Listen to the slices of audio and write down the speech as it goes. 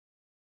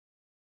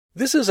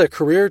This is a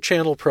Career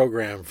Channel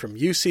program from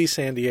UC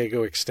San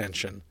Diego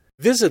Extension.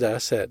 Visit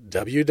us at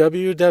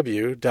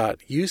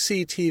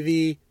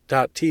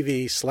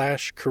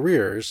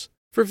www.uctv.tv/careers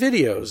for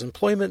videos,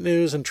 employment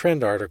news, and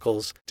trend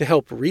articles to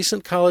help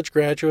recent college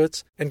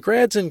graduates and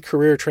grads in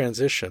career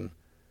transition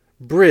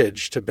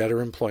bridge to better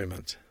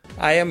employment.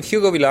 I am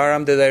Hugo Villar.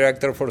 I'm the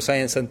Director for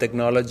Science and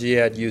Technology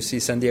at UC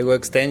San Diego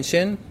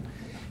Extension,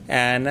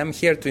 and I'm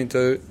here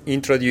to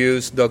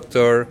introduce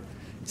Dr.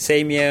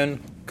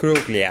 Semyon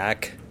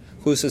Krugliak,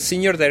 who's a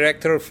Senior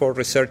Director for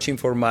Research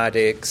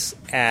Informatics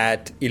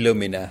at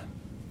Illumina.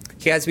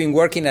 He has been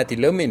working at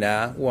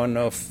Illumina, one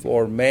of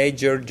our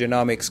major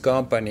genomics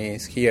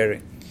companies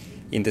here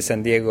in the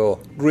San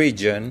Diego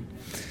region,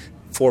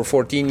 for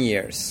 14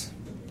 years.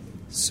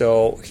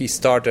 So he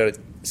started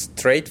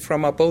straight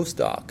from a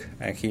postdoc,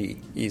 and he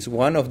is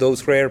one of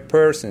those rare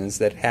persons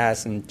that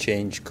hasn't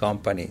changed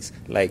companies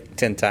like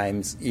 10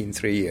 times in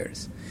 3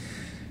 years.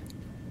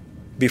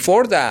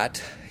 Before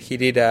that, he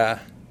did a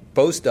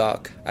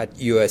postdoc at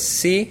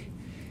USC,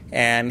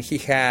 and he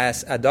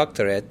has a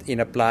doctorate in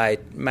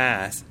applied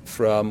math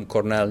from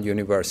Cornell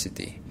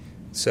University.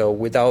 So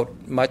without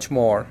much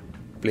more,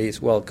 please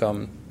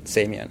welcome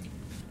Semyon.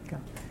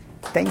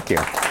 Thank you.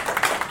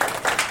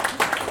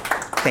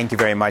 Thank you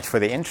very much for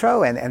the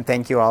intro, and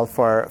thank you all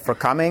for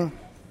coming.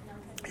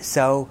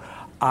 So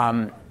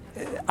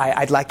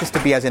I'd like this to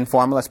be as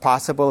informal as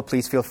possible.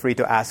 Please feel free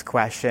to ask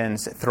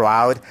questions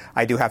throughout.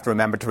 I do have to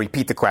remember to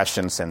repeat the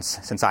questions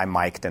since I'm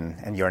mic'd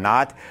and you're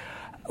not.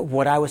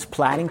 What I was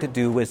planning to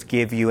do was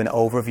give you an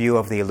overview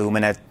of the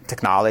Illumina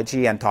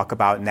technology and talk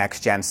about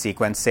next-gen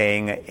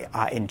sequencing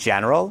in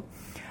general.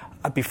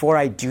 Before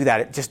I do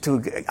that, just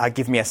to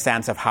give me a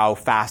sense of how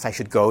fast I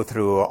should go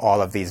through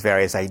all of these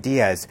various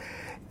ideas,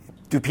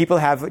 do people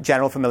have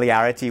general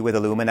familiarity with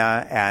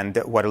Illumina and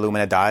what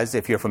Illumina does?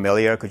 If you're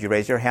familiar, could you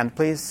raise your hand,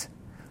 please?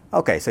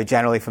 Okay, so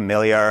generally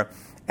familiar.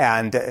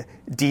 And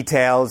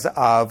details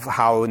of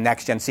how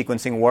next-gen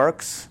sequencing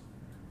works?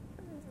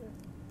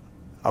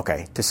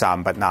 Okay, to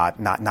some, but not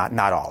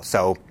all.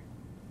 So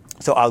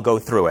I'll go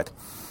through it.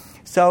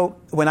 So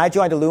when I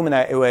joined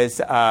Illumina, it was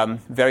a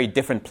very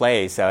different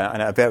place, on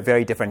a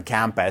very different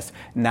campus.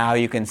 Now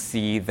you can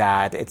see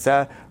that it's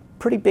a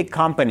pretty big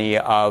company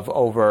of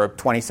over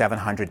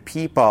 2,700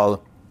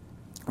 people,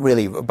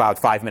 really about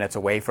 5 minutes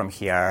away from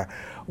here.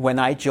 When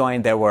I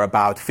joined, there were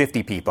about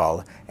 50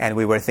 people, and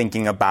we were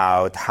thinking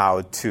about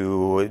how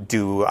to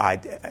do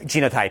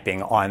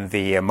genotyping on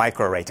the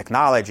microarray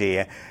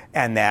technology,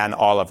 and then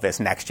all of this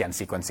next-gen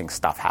sequencing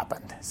stuff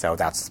happened. So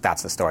that's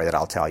the story that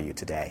I'll tell you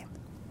today.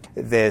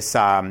 This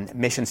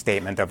mission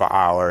statement of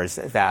ours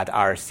that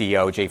our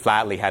CEO, Jay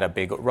Flatley, had a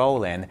big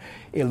role in,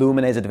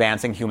 Illumina is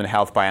advancing human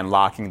health by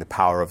unlocking the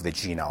power of the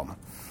genome.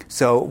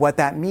 So what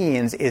that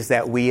means is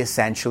that we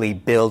essentially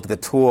build the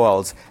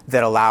tools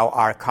that allow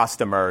our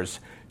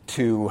customers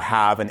to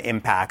have an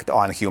impact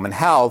on human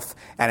health,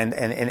 and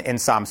in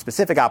some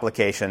specific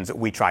applications,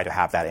 we try to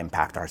have that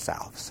impact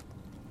ourselves.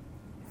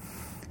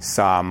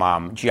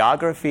 Some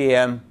geography.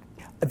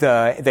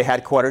 The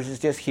headquarters is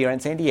just here in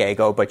San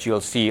Diego, but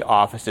you'll see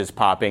offices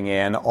popping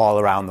in all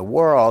around the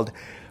world.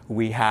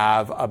 We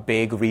have a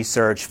big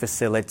research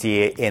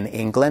facility in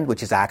England,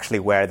 which is actually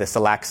where the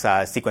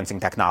Celexa sequencing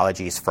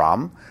technology is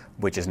from,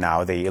 which is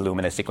now the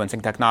Illumina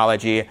sequencing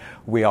technology.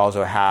 We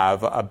also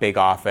have a big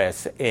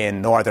office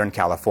in Northern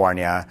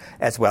California,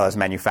 as well as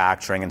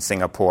manufacturing in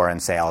Singapore and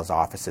sales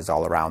offices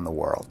all around the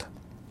world.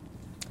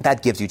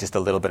 That gives you just a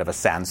little bit of a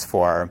sense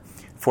for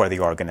the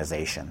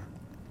organization.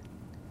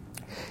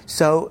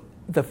 So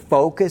the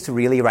focus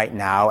really right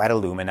now at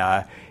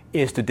Illumina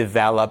is to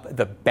develop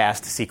the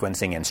best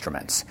sequencing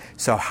instruments.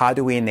 So how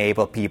do we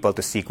enable people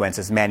to sequence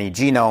as many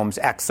genomes,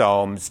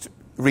 exomes,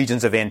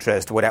 regions of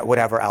interest,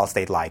 whatever else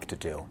they'd like to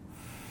do?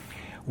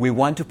 We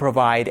want to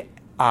provide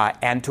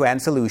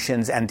end-to-end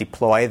solutions and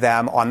deploy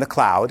them on the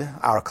cloud.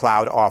 Our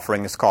cloud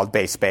offering is called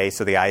BaseSpace.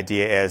 So the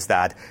idea is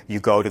that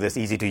you go to this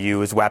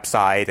easy-to-use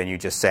website and you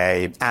just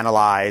say,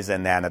 analyze,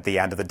 and then at the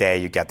end of the day,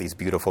 you get these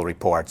beautiful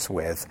reports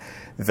with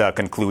the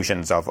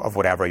conclusions of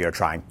whatever you're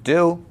trying to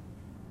do.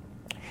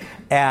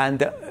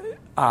 And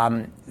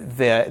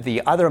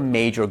the other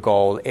major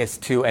goal is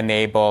to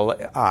enable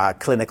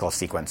clinical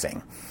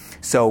sequencing.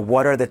 So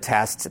what are the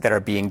tests that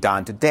are being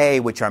done today,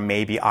 which are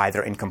maybe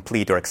either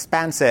incomplete or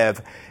expensive,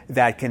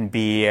 that can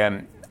be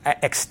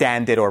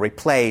extended or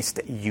replaced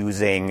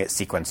using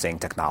sequencing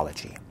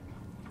technology?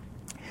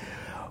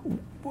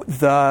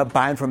 The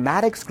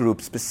bioinformatics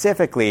group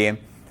specifically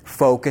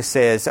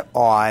focuses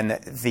on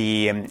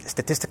the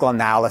statistical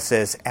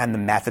analysis and the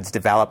methods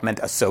development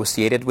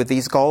associated with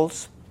these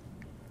goals.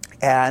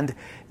 And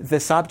the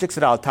subjects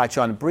that I'll touch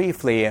on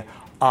briefly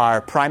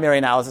are primary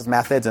analysis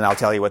methods, and I'll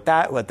tell you what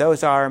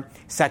those are,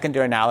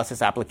 secondary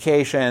analysis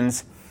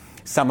applications,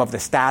 some of the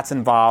stats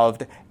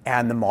involved,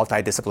 and the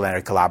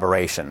multidisciplinary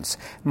collaborations.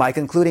 My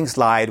concluding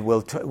slide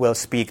will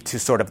speak to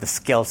sort of the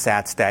skill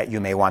sets that you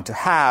may want to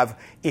have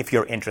if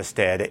you're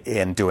interested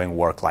in doing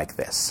work like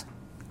this.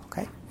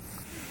 Okay?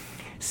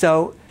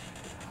 So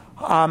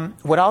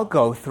What I'll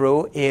go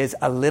through is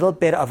a little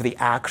bit of the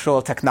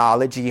actual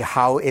technology.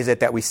 How is it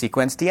that we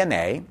sequence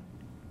DNA?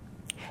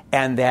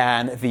 And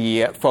then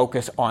the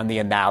focus on the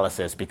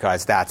analysis,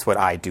 because that's what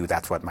I do,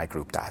 that's what my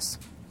group does.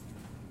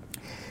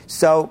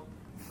 So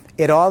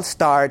it all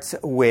starts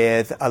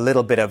with a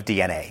little bit of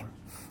DNA.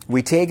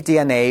 We take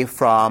DNA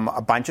from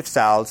a bunch of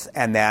cells,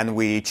 and then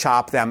we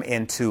chop them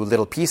into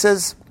little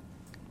pieces.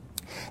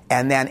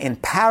 And then in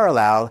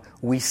parallel,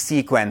 we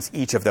sequence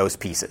each of those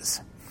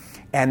pieces.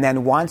 And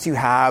then once you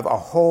have a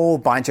whole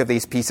bunch of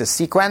these pieces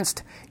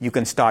sequenced, you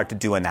can start to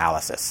do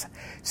analysis.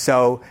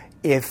 So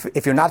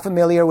if you're not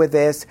familiar with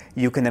this,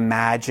 you can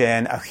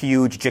imagine a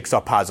huge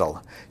jigsaw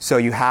puzzle. So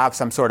you have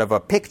some sort of a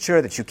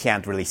picture that you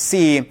can't really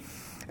see,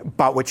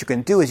 but what you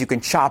can do is you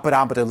can chop it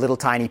up into little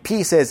tiny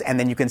pieces, and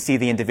then you can see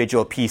the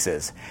individual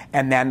pieces.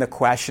 And then the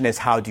question is,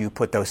 how do you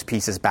put those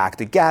pieces back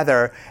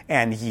together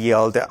and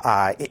yield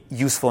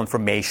useful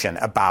information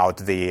about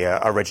the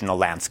original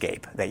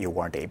landscape that you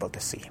weren't able to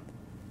see?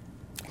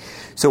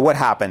 So what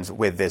happens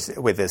with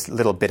this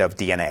little bit of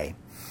DNA?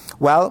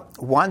 Well,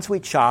 once we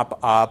chop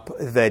up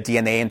the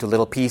DNA into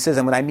little pieces,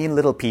 and when I mean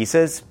little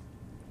pieces,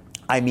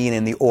 I mean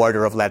in the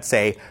order of, let's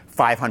say,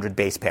 500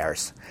 base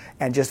pairs.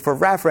 And just for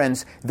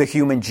reference, the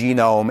human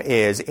genome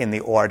is in the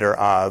order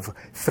of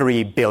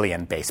 3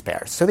 billion base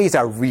pairs. So these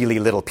are really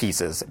little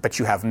pieces, but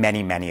you have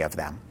many, many of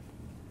them.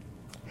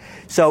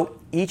 So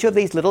each of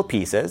these little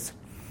pieces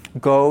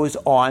goes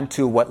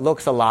onto what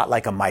looks a lot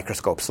like a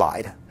microscope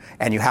slide.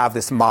 And you have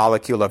this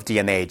molecule of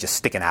DNA just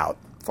sticking out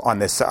on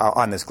this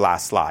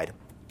glass slide.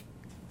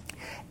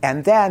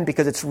 And then,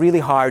 because it's really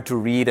hard to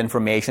read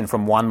information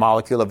from one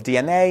molecule of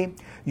DNA,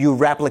 you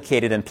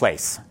replicate it in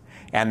place.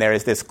 And there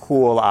is this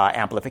cool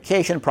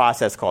amplification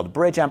process called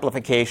bridge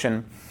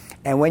amplification.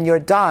 And when you're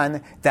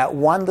done, that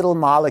one little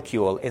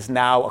molecule is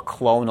now a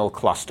clonal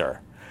cluster.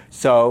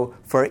 So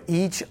for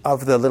each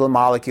of the little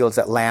molecules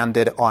that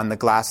landed on the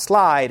glass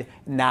slide,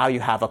 now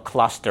you have a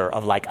cluster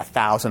of like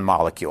 1,000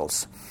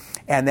 molecules.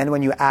 And then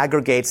when you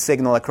aggregate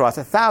signal across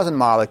 1,000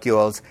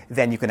 molecules,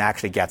 then you can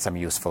actually get some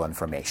useful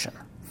information.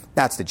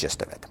 That's the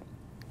gist of it.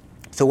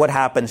 So what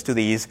happens to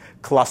these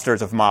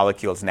clusters of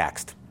molecules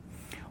next?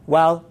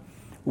 Well,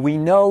 we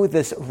know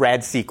this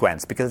red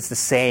sequence because it's the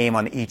same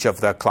on each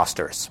of the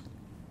clusters.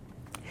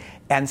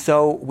 And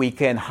so we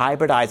can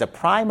hybridize a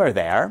primer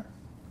there.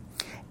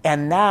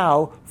 And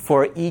now,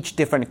 for each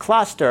different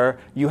cluster,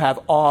 you have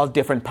all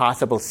different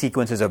possible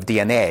sequences of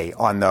DNA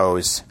on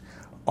those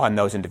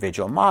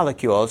individual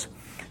molecules.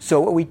 So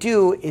what we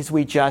do is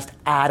we just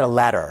add a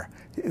letter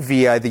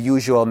via the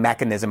usual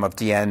mechanism of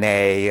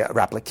DNA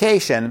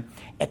replication,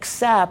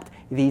 except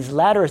these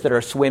letters that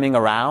are swimming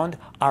around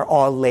are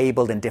all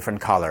labeled in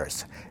different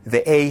colors.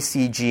 The A,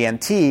 C, G,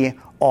 and T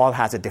all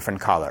has a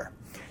different color.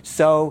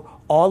 So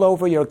all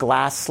over your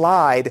glass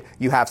slide,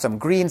 you have some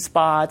green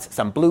spots,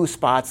 some blue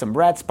spots, some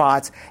red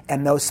spots,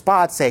 and those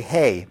spots say,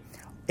 hey,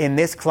 in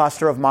this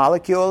cluster of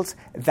molecules,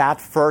 that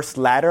first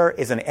letter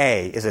is an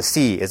A, is a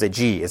C, is a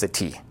G, is a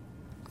T.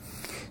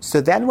 So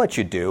then what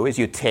you do is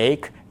you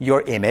take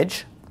your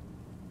image,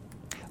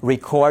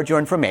 record your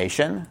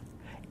information,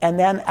 and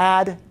then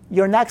add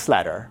your next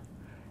letter,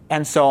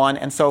 and so on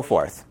and so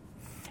forth.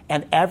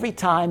 And every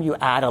time you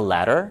add a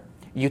letter,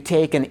 you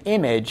take an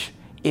image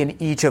in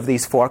each of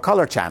these 4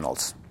 color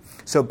channels.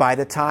 So by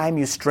the time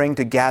you string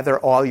together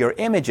all your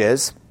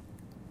images,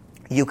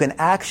 you can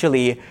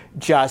actually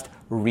just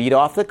read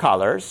off the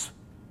colors,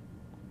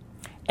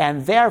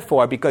 and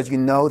therefore, because you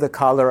know the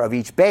color of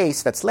each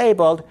base that's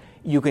labeled,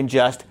 you can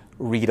just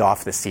read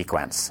off the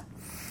sequence.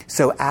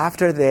 So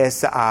after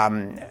this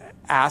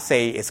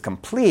assay is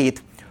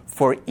complete,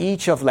 for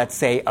each of, let's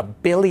say, 1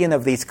 billion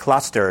of these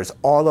clusters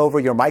all over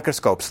your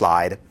microscope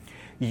slide,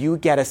 you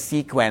get a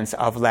sequence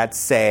of, let's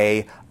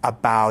say,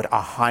 about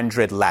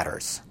 100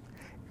 letters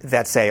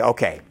that say,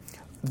 okay,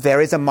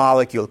 there is a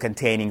molecule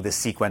containing this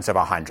sequence of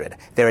 100.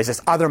 There is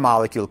this other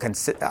molecule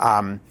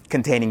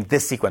containing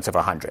this sequence of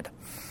 100.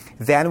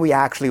 Then we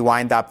actually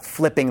wind up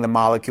flipping the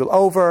molecule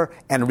over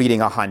and reading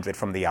 100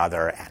 from the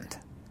other end.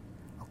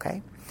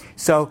 Okay?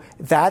 So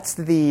that's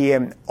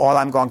all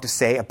I'm going to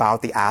say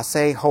about the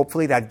assay.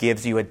 Hopefully that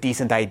gives you a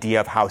decent idea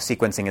of how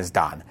sequencing is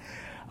done.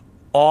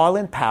 All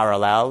in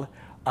parallel,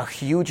 a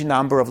huge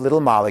number of little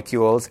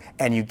molecules,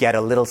 and you get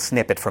a little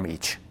snippet from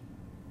each.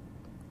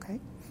 Okay?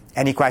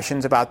 Any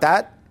questions about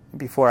that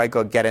before I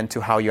get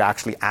into how you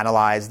actually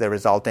analyze the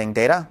resulting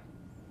data?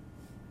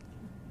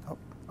 Oh,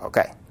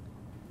 okay.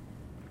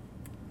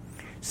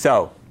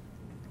 So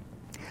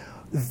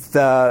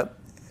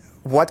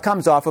what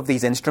comes off of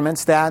these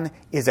instruments then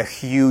is a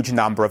huge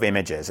number of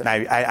images, and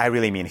I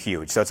really mean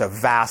huge. So it's a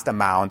vast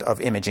amount of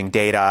imaging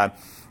data,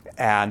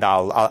 and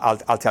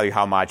I'll tell you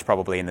how much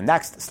probably in the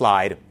next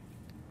slide.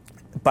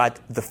 But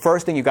the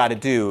first thing you got to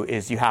do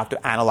is you have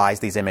to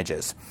analyze these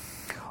images.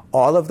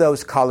 All of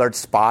those colored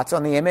spots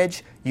on the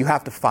image, you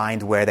have to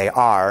find where they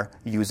are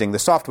using the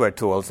software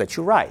tools that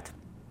you write.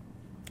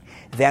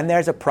 Then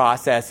there's a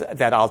process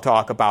that I'll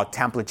talk about,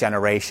 template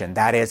generation.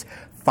 That is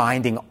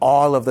finding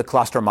all of the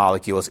cluster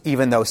molecules,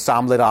 even though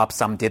some lit up,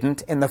 some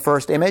didn't in the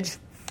first image.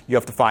 You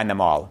have to find them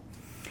all.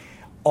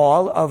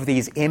 All of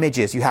these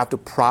images, you have to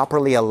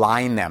properly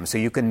align them so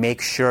you can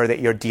make sure that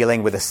you're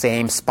dealing with the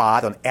same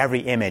spot on every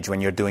image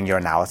when you're doing your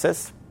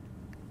analysis.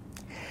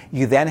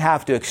 You then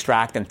have to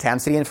extract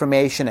intensity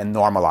information and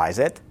normalize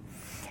it.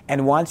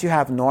 And once you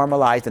have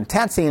normalized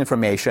intensity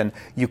information,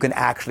 you can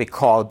actually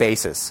call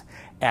basis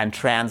and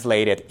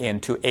translate it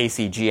into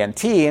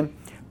ACGNT.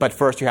 But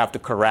first you have to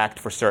correct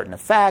for certain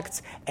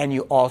effects, and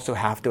you also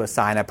have to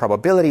assign a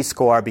probability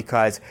score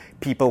because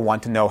people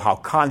want to know how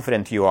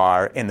confident you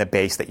are in the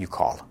base that you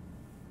call.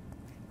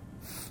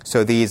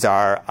 So these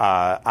are,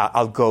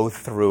 I'll go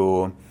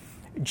through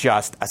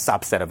just a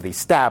subset of these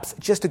steps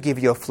just to give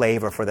you a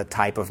flavor for the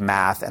type of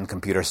math and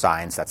computer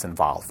science that's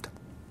involved.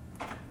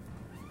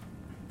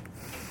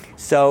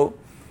 So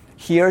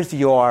here's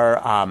your,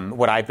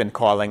 what I've been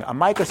calling a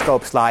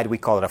microscope slide. We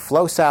call it a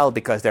flow cell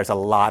because there's a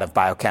lot of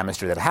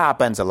biochemistry that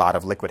happens, a lot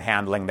of liquid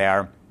handling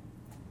there.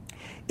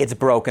 It's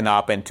broken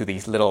up into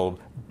these little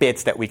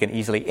bits that we can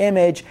easily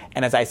image.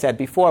 And as I said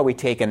before, we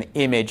take an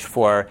image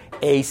for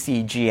A,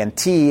 C, G, and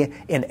T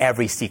in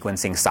every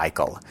sequencing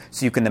cycle.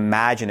 So you can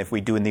imagine if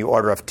we do in the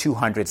order of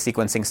 200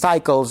 sequencing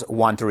cycles,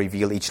 one to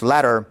reveal each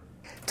letter,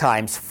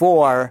 times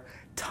 4,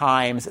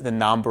 times the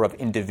number of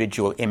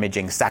individual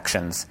imaging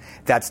sections.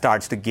 That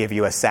starts to give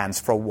you a sense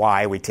for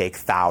why we take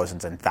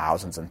thousands and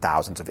thousands and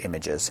thousands of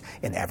images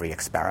in every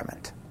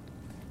experiment.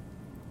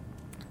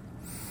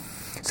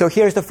 So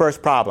here's the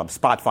first problem,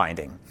 spot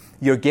finding.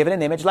 You're given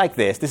an image like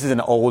this. This is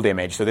an old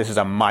image, so this is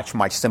a much,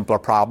 much simpler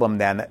problem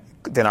than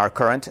our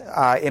current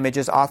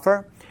images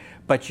offer.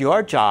 But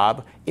your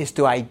job is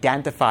to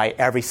identify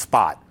every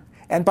spot.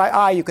 And by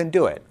eye, you can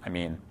do it. I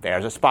mean,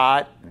 there's a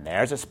spot, and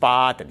there's a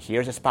spot, and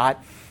here's a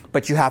spot.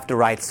 But you have to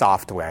write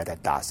software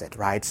that does it,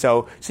 right?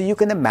 So you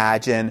can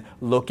imagine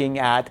looking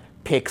at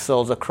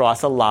pixels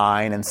across a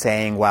line and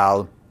saying,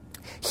 well,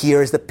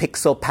 here's the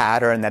pixel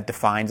pattern that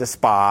defines a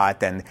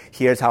spot, and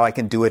here's how I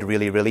can do it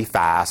really, really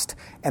fast.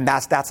 And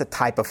that's a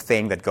type of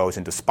thing that goes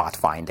into spot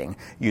finding.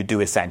 You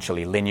do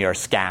essentially linear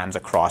scans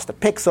across the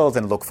pixels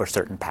and look for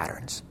certain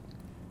patterns.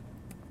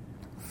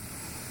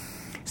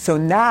 So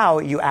now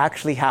you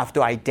actually have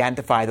to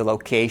identify the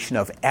location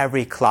of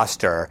every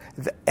cluster,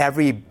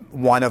 every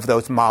one of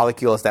those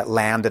molecules that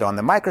landed on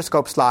the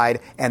microscope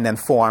slide and then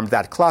formed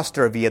that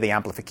cluster via the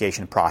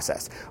amplification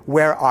process.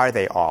 Where are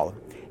they all?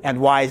 And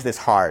why is this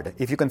hard?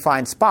 If you can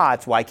find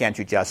spots, why can't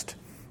you just,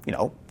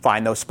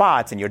 find those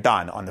spots and you're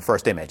done on the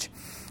first image?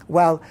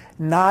 Well,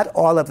 not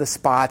all of the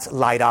spots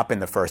light up in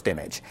the first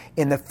image.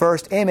 In the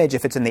first image,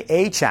 if it's in the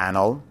A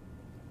channel,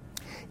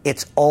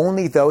 it's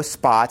only those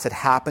spots that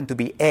happen to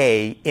be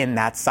A in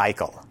that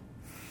cycle.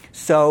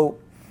 So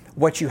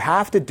what you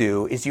have to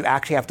do is you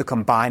actually have to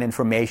combine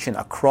information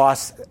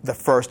across the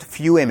first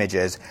few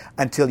images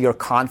until you're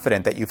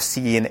confident that you've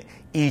seen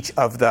each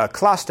of the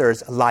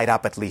clusters light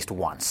up at least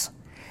once.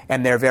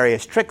 And there are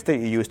various tricks that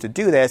you use to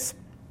do this.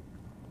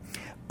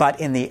 But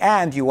in the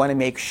end, you want to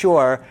make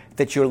sure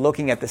that you're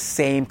looking at the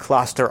same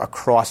cluster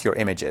across your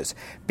images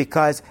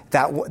because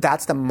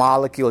that's the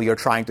molecule you're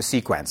trying to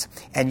sequence.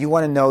 And you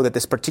want to know that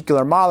this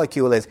particular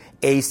molecule is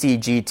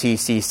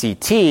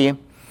ACGTCCT.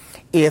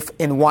 If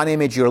in one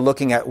image you're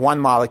looking at one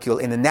molecule,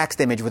 in the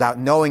next image, without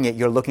knowing it,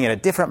 you're looking at a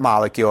different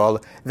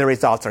molecule, the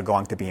results are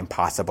going to be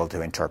impossible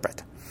to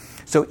interpret.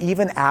 So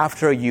even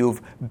after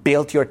you've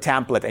built your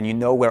template and you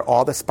know where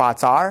all the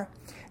spots are,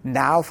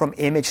 now from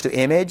image to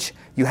image,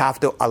 you have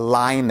to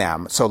align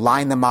them. So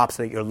line them up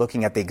so that you're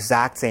looking at the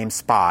exact same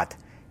spot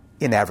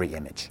in every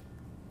image.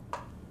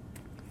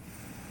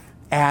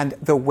 And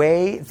the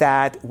way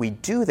that we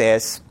do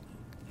this,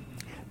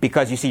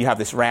 because you see you have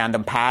this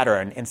random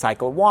pattern in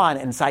cycle 1,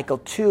 in cycle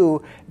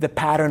 2, the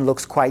pattern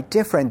looks quite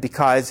different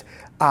because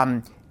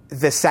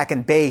the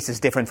second base is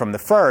different from the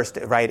first,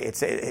 right?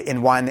 It's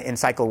in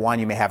cycle 1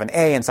 you may have an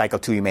A, in cycle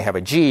 2 you may have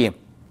a G.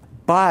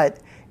 But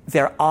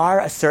there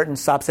are a certain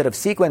subset of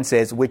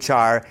sequences which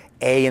are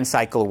A in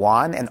cycle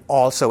 1 and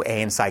also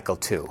A in cycle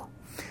 2.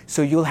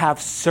 So you'll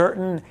have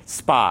certain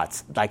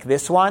spots, like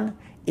this one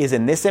is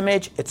in this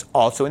image, it's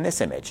also in this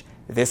image.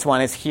 This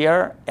one is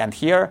here and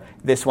here,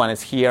 this one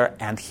is here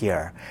and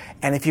here.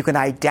 And if you can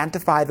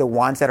identify the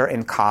ones that are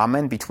in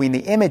common between the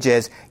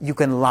images, you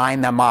can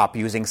line them up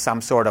using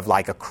some sort of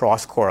like a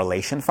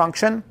cross-correlation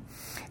function,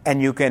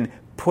 and you can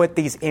put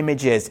these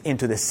images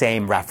into the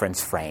same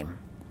reference frame.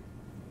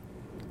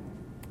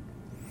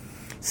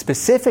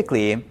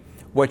 Specifically,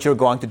 what you're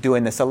going to do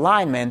in this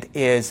alignment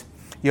is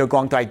you're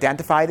going to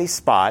identify these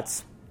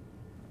spots,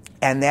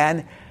 and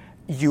then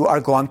you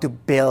are going to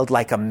build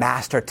like a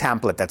master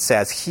template that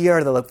says, here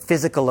are the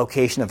physical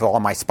location of all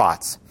my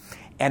spots.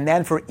 And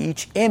then for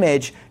each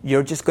image,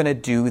 you're just going to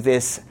do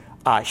this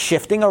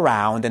shifting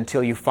around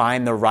until you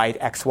find the right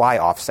XY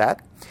offset.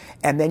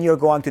 And then you're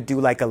going to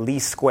do like a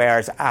least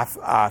squares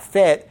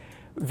fit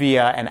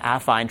via an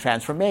affine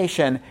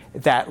transformation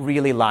that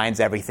really lines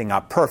everything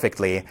up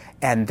perfectly,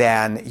 and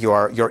then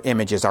your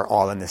images are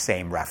all in the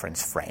same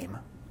reference frame.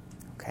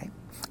 Okay?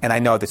 And I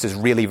know this is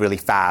really, really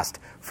fast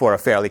for a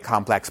fairly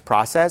complex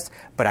process,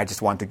 but I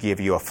just want to give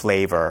you a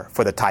flavor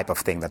for the type of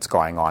thing that's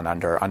going on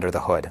under the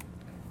hood.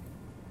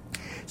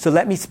 So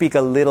let me speak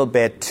a little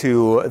bit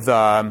to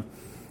the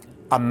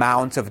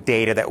amounts of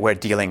data that we're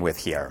dealing with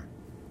here.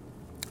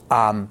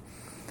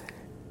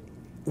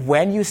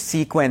 When you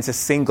sequence a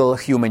single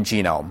human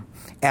genome,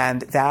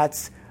 and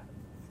that's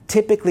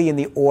typically in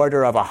the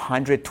order of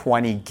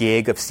 120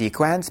 gig of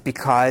sequence,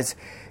 because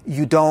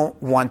you don't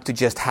want to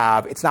just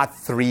have, it's not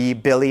 3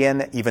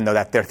 billion, even though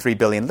that there are 3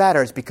 billion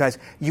letters, because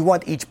you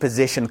want each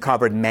position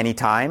covered many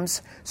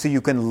times, so you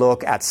can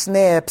look at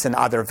SNPs and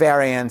other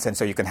variants, and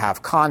so you can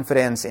have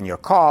confidence in your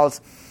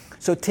calls.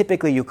 So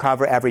typically you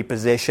cover every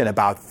position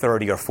about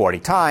 30 or 40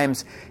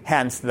 times,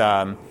 hence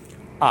the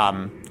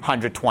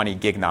 120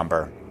 gig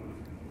number.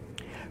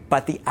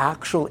 But the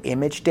actual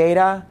image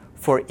data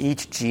for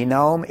each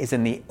genome is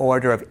in the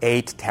order of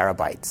 8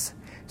 terabytes.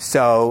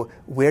 So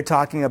we're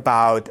talking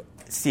about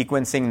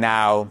sequencing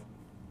now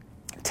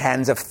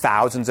tens of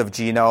thousands of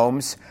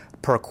genomes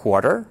per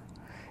quarter.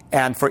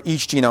 And for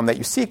each genome that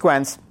you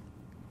sequence,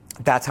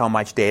 that's how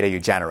much data you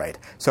generate.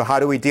 So how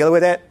do we deal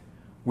with it?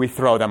 We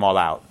throw them all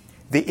out.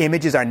 The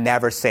images are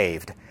never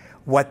saved.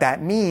 What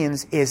that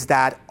means is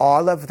that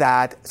all of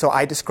that, so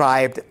I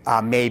described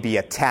maybe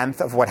a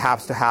tenth of what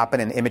has to happen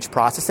in image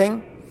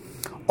processing.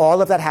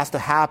 All of that has to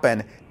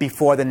happen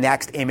before the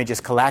next image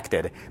is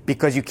collected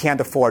because you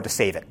can't afford to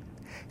save it.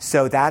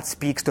 So that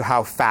speaks to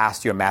how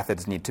fast your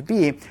methods need to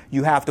be.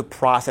 You have to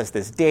process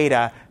this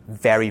data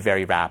very,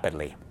 very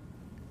rapidly.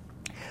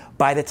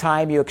 By the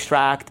time you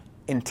extract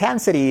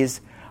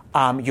intensities,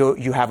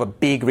 you have a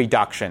big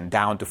reduction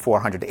down to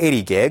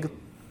 480 gig.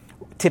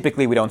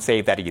 Typically, we don't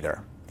save that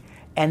either.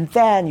 And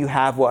then you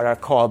have what are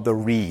called the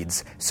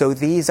reads. So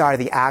these are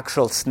the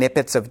actual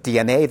snippets of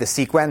DNA, the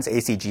sequence,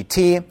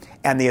 ACGT,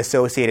 and the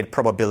associated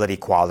probability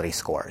quality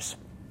scores.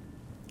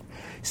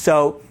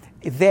 So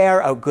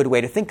there, a good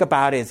way to think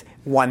about it is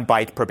 1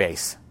 byte per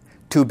base.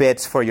 2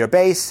 bits for your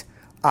base,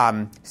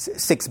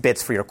 6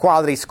 bits for your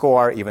quality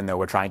score, even though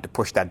we're trying to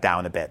push that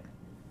down a bit.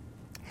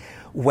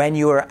 When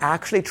you are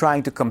actually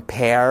trying to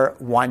compare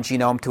one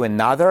genome to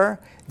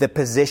another, the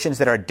positions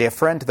that are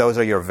different, those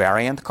are your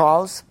variant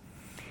calls.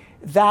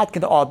 That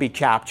can all be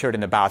captured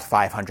in about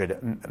 500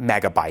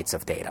 megabytes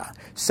of data.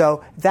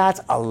 So that's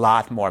a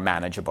lot more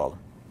manageable.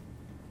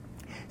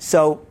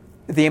 So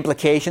the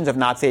implications of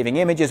not saving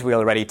images, we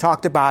already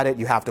talked about it.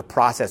 You have to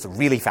process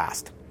really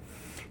fast.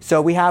 So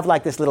we have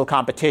like this little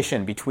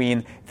competition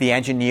between the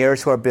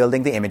engineers who are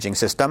building the imaging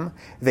system,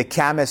 the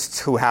chemists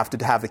who have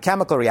to have the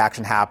chemical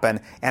reaction happen,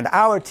 and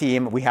our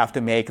team, we have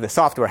to make the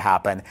software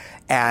happen.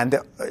 And,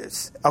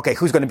 okay,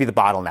 who's going to be the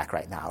bottleneck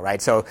right now,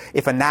 right? So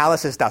if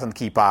analysis doesn't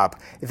keep up,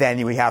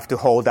 then we have to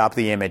hold up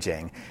the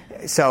imaging.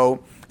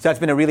 So that's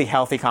been a really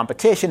healthy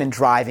competition in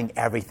driving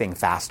everything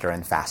faster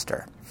and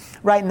faster.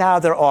 Right now,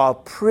 they're all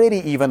pretty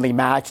evenly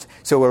matched,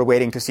 so we're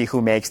waiting to see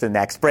who makes the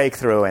next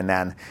breakthrough, and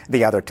then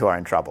the other two are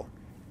in trouble.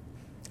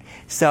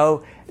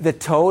 So the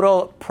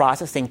total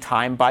processing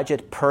time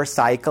budget per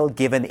cycle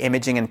given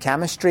imaging and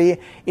chemistry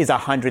is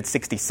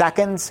 160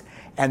 seconds.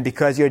 And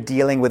because you're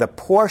dealing with a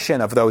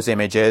portion of those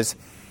images,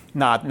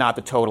 not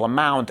the total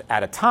amount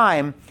at a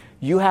time,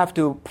 you have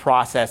to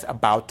process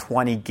about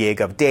 20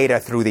 gig of data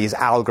through these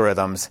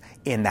algorithms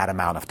in that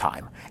amount of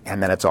time.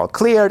 And then it's all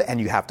cleared,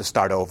 and you have to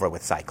start over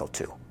with cycle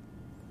 2.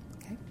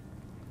 Okay.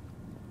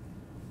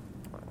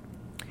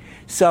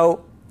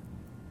 So,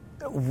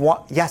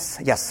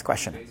 yes,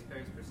 question.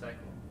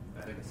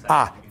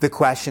 The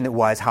question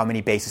was how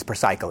many bases per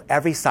cycle.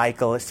 Every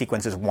cycle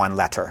sequences 1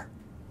 letter.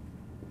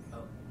 Oh,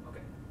 okay.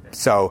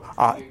 So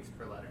gigs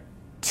per letter.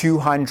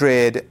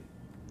 200.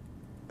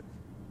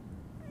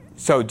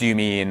 So do you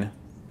mean?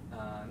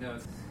 No.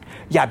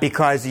 Yeah,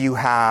 because you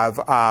have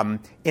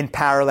in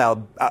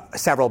parallel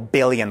several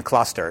billion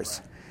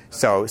clusters.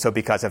 Okay. So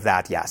because of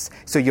that, yes.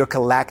 So you're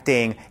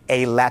collecting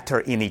a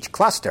letter in each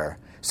cluster.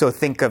 So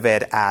think of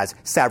it as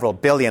several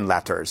billion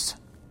letters.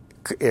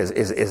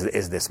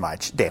 Is this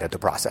much data to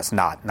process,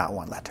 not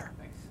 1 letter.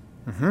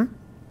 Mm-hmm.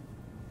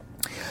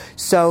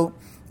 So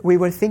we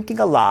were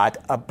thinking a lot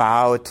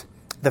about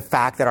the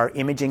fact that our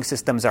imaging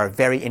systems are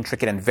very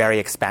intricate and very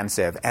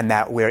expensive, and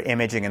that we're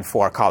imaging in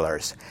 4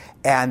 colors.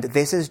 And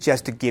this is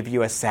just to give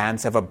you a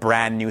sense of a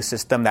brand new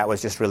system that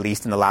was just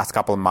released in the last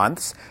couple of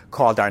months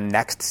called our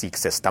NextSeq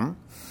system.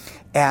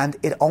 And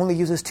it only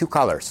uses 2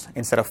 colors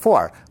instead of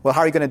 4. Well,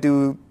 how are you going to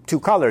do 2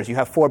 colors? You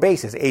have 4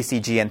 bases, A, C,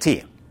 G, and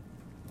T.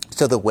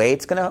 So the way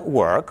it's going to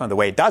work, or the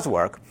way it does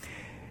work,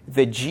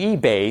 the G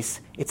base,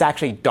 it's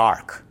actually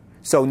dark.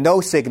 So no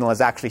signal is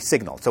actually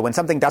signal. So when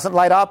something doesn't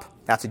light up,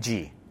 that's a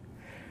G.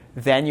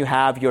 Then you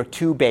have your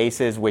 2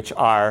 bases, which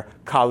are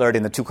colored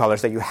in the 2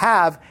 colors that you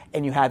have,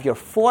 and you have your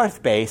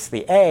 4th base,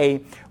 the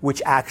A,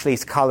 which actually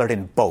is colored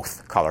in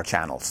both color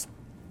channels.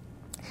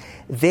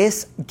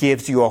 This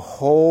gives you a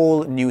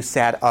whole new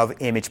set of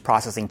image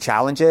processing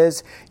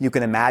challenges. You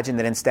can imagine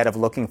that instead of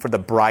looking for the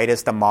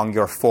brightest among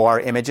your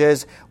 4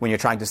 images when you're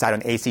trying to decide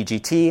on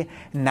ACGT,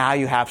 now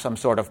you have some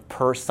sort of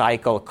per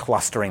cycle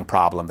clustering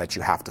problem that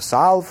you have to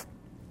solve.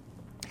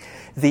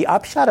 The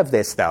upshot of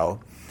this, though,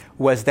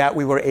 was that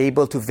we were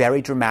able to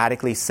very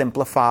dramatically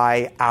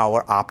simplify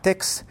our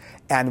optics,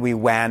 and we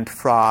went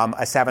from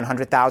a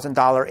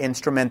 $700,000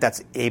 instrument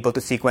that's able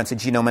to sequence a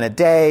genome in a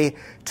day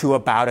to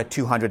about a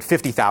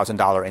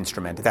 $250,000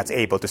 instrument that's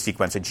able to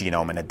sequence a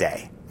genome in a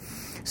day.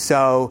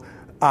 So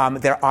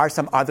there are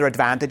some other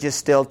advantages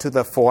still to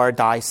the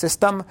 4-dye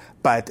system,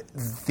 but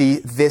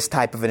this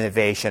type of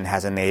innovation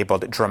has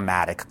enabled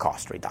dramatic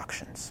cost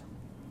reductions.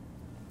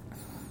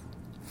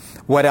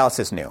 What else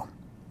is new?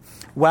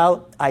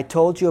 Well, I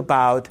told you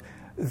about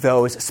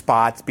those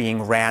spots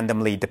being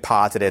randomly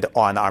deposited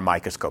on our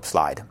microscope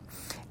slide.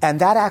 And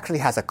that actually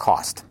has a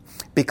cost,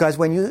 because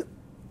when you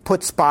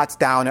put spots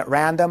down at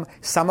random,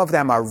 some of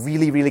them are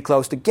really, really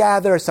close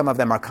together, some of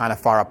them are kind of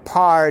far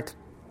apart,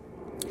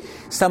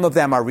 some of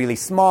them are really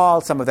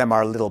small, some of them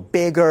are a little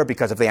bigger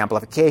because of the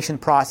amplification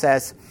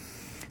process.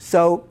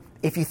 So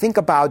if you think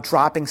about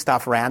dropping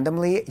stuff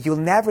randomly, you'll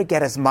never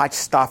get as much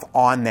stuff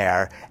on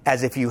there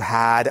as if you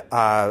had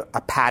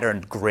a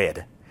patterned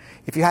grid.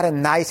 If you had a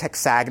nice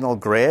hexagonal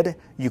grid,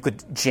 you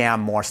could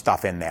jam more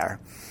stuff in there.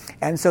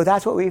 And so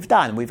that's what we've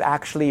done. We've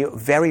actually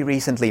very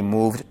recently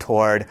moved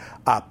toward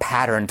a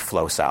patterned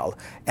flow cell.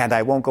 And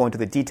I won't go into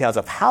the details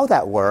of how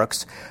that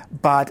works,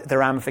 but the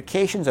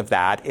ramifications of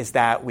that is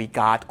that we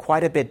got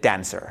quite a bit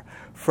denser,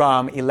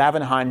 from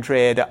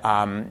 1,100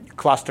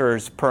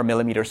 clusters per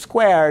millimeter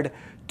squared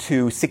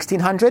to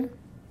 1,600.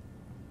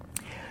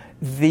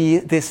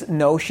 This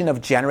notion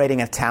of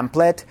generating a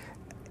template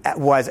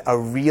was a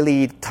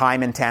really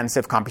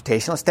time-intensive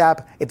computational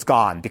step. It's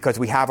gone because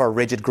we have our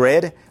rigid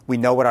grid. We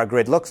know what our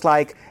grid looks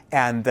like,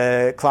 and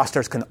the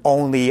clusters can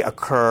only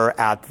occur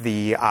at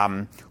the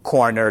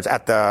corners,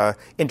 at the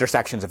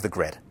intersections of the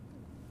grid.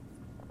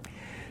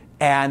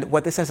 And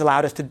what this has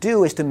allowed us to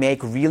do is to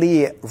make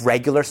really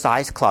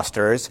regular-sized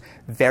clusters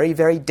very,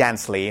 very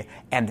densely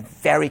and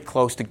very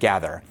close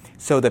together.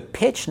 So the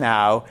pitch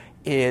now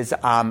is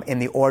in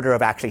the order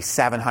of actually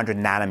 700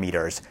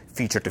 nanometers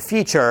feature to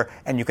feature,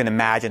 and you can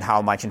imagine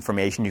how much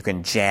information you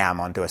can jam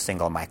onto a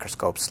single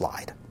microscope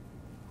slide.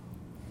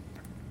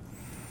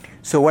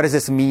 So what does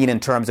this mean in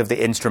terms of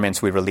the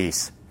instruments we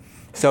release?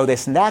 So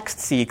this next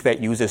seq that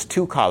uses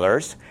 2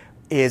 colors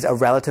is a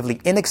relatively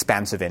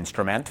inexpensive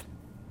instrument,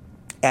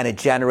 and it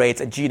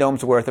generates a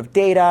genome's worth of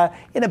data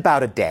in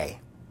about a day.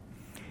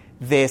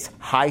 This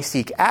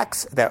HiSeq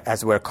X,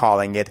 as we're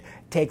calling it,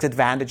 takes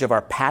advantage of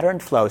our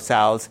patterned flow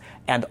cells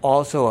and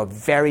also a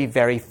very,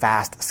 very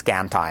fast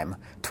scan time,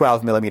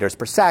 12 millimeters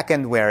per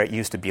second, where it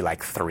used to be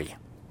like 3.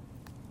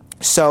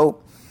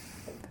 So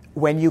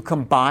when you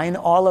combine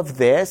all of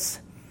this,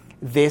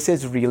 this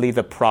is really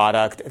the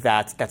product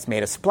that's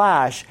made a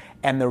splash.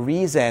 And the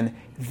reason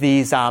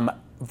these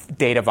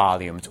data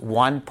volumes,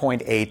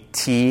 1.8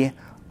 T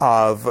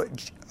of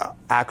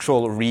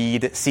actual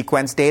read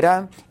sequence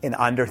data in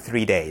under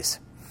 3 days.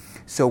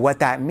 So what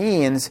that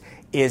means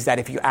is that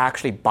if you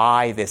actually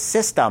buy this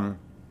system,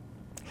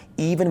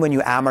 even when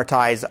you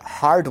amortize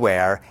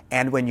hardware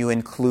and when you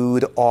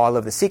include all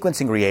of the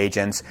sequencing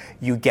reagents,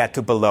 you get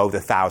to below the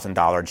 $1,000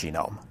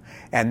 genome.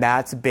 And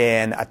that's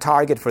been a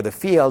target for the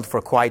field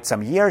for quite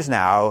some years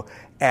now,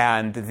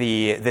 and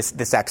this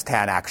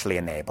X10 actually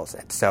enables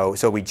it.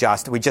 So we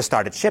just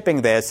started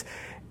shipping this,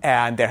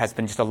 and there has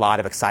been just a lot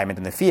of excitement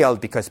in the field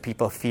because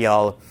people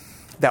feel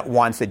that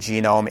once the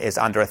genome is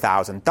under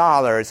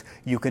 $1,000,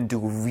 you can do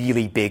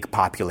really big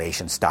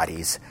population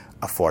studies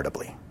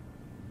affordably.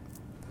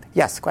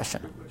 Yes,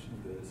 question?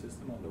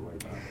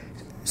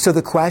 So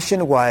the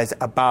question was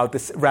about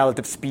the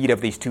relative speed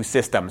of these two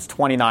systems,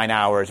 29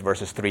 hours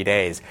versus 3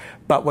 days.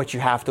 But what you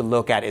have to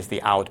look at is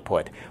the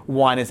output.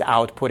 One is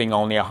outputting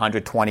only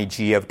 120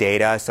 G of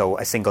data, so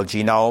a single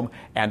genome,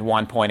 and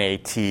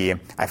 1.8 T.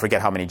 I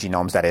forget how many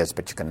genomes that is,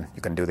 but you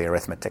can do the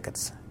arithmetic.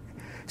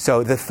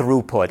 So the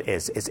throughput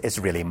is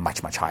really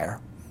much, much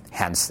higher,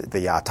 hence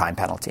the time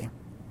penalty.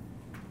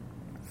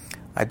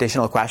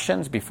 Additional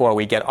questions before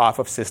we get off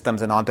of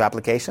systems and onto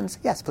applications?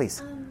 Yes,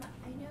 please. I know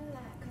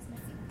that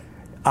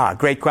cosmetic.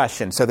 Great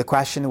question. So the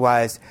question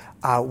was,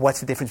 what's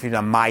the difference between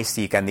a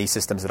MySeq and these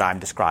systems that I'm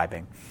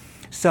describing?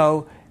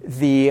 So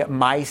the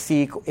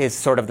MySeq is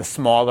sort of the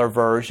smaller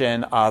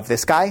version of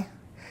this guy.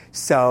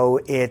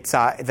 So it's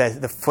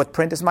the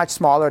footprint is much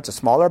smaller. It's a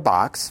smaller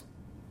box.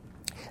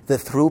 The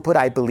throughput,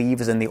 I believe,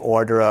 is in the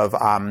order of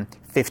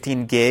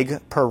 15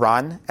 gig per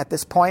run at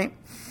this point.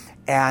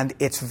 And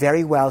it's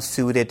very well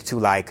suited to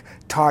like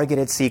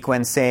targeted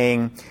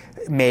sequencing,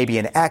 maybe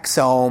an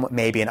exome,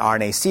 maybe an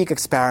RNA-seq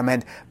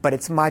experiment, but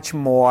it's much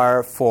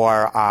more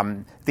for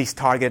these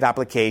targeted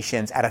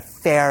applications at a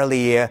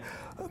fairly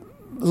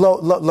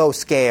low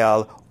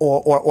scale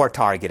or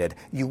targeted.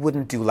 You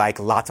wouldn't do like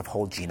lots of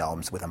whole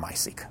genomes with a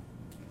MySeq.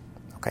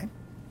 Okay?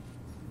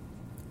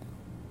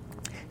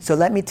 So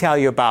let me tell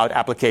you about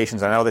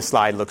applications. I know this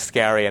slide looks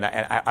scary, and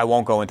I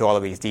won't go into all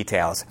of these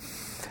details.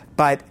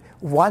 But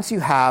once you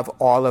have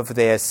all of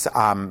this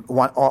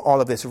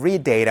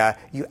read data,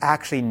 you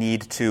actually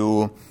need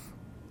to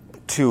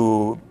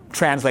to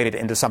translate it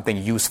into something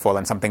useful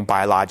and something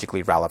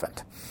biologically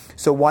relevant.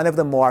 So one of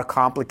the more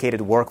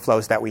complicated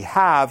workflows that we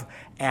have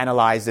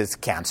analyzes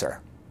cancer.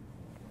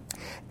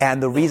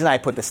 And the reason I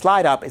put the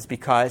slide up is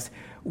because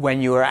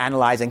when you are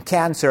analyzing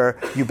cancer,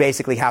 you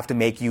basically have to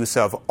make use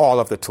of all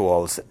of the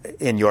tools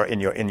in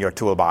your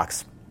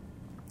toolbox.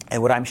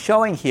 And what I'm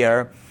showing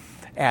here,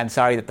 and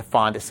sorry that the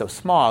font is so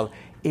small,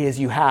 is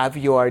you have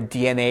your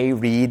DNA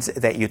reads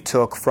that you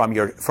took from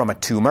a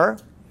tumor.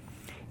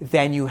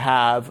 Then you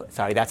have,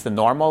 sorry, that's the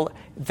normal.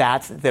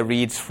 That's the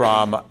reads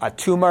from a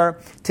tumor.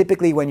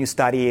 Typically, when you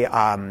study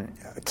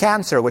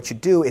cancer, what you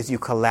do is you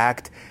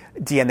collect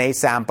DNA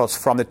samples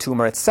from the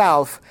tumor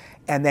itself,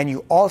 and then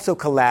you also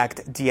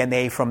collect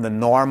DNA from the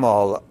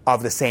normal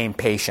of the same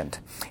patient.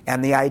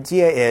 And the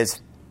idea is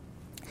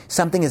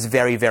something is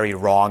very, very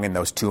wrong in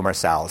those tumor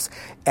cells,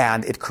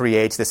 and it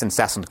creates this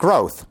incessant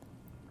growth.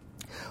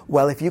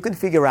 Well, if you can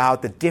figure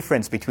out the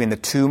difference between the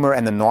tumor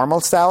and the normal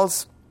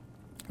cells,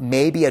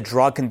 maybe a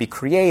drug can be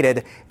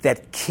created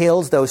that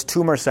kills those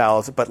tumor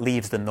cells but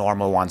leaves the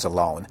normal ones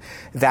alone.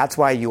 That's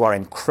why you are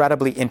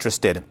incredibly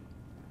interested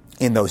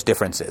in those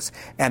differences.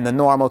 And the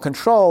normal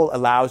control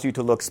allows you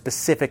to look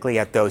specifically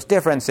at those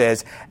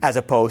differences as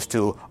opposed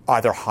to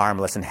other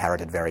harmless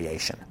inherited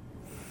variation.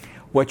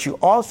 What you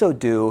also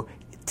do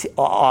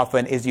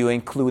often is you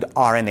include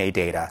RNA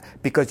data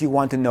because you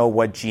want to know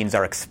what genes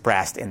are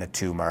expressed in the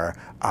tumor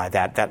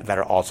that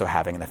are also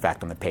having an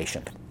effect on the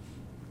patient.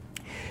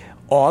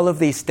 All of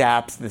these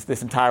steps,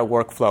 this entire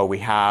workflow, we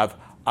have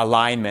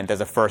alignment as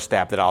a first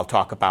step that I'll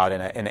talk about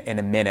in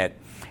a minute.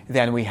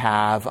 Then we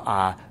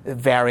have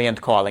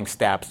variant calling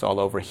steps all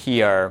over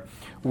here.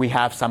 We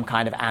have some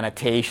kind of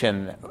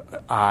annotation,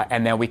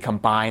 and then we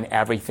combine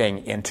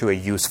everything into a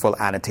useful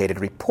annotated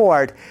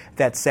report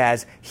that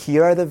says,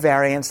 here are the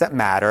variants that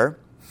matter.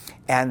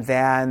 And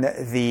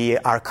then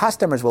our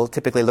customers will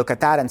typically look at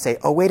that and say,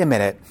 oh, wait a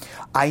minute,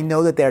 I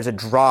know that there's a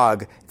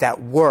drug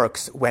that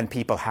works when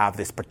people have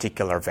this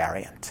particular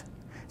variant.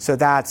 So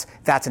that's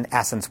in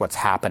essence what's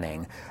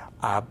happening.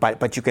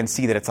 But you can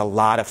see that it's a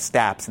lot of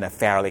steps in a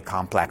fairly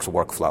complex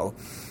workflow.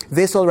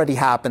 This already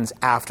happens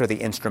after the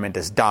instrument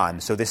is done.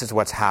 So this is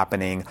what's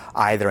happening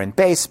either in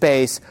base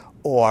space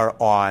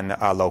or on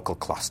a local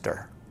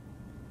cluster.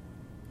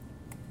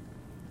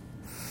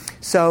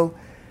 So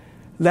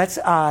let's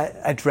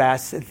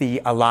address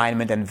the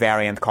alignment and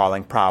variant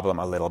calling problem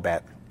a little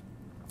bit.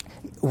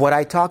 What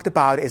I talked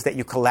about is that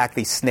you collect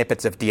these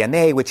snippets of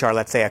DNA, which are,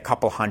 let's say, a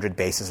couple hundred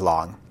bases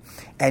long.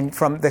 And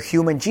from the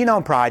Human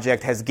Genome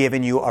Project has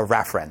given you a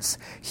reference.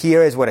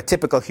 Here is what a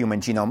typical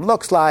human genome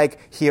looks like.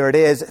 Here it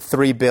is,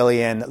 3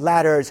 billion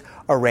letters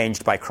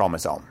arranged by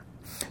chromosome.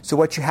 So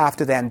what you have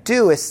to then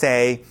do is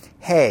say,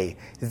 hey,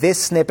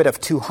 this snippet of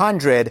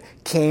 200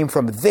 came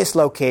from this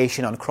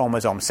location on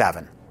chromosome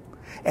 7.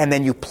 And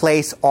then you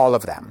place all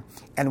of them.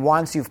 And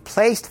once you've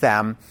placed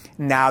them,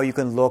 now you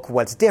can look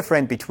what's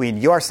different between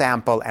your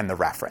sample and the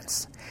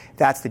reference.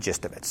 That's the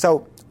gist of it.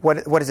 So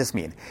what does this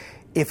mean?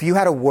 If you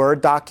had a Word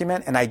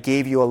document and I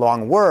gave you a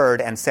long word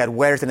and said,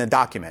 where's it in the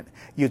document?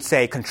 You'd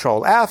say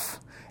Control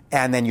F,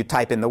 and then you'd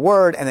type in the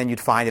word, and then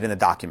you'd find it in the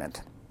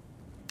document.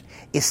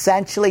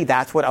 Essentially,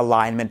 that's what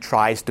alignment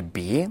tries to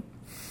be,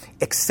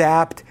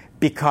 except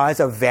because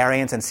of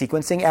variants and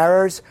sequencing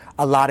errors,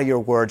 a lot of your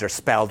words are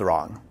spelled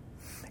wrong.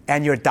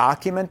 And your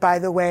document, by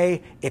the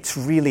way, it's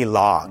really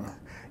long.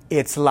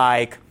 It's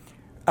like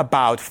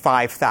about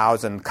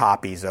 5,000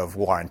 copies of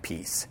War and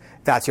Peace.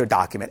 That's your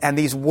document. And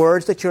these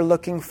words that you're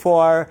looking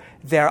for,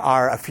 there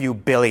are a few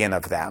billion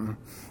of them.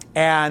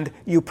 And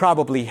you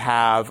probably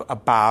have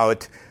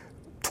about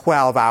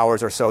 12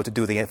 hours or so to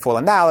do the full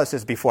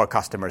analysis before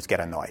customers get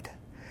annoyed.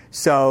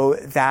 So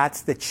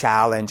that's the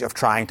challenge of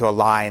trying to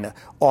align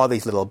all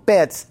these little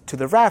bits to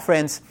the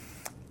reference.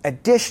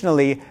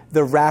 Additionally,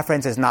 the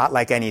reference is not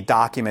like any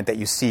document that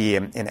you see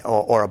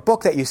or a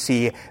book that you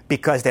see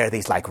because there are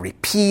these like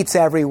repeats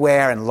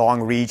everywhere and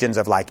long regions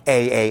of like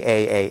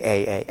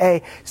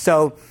A.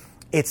 So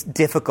it's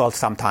difficult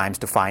sometimes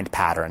to find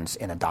patterns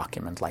in a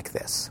document like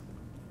this.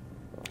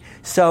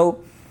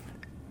 So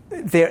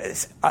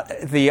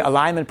the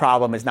alignment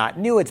problem is not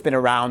new. It's been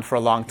around for a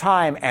long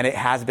time, and it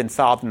has been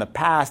solved in the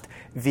past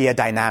via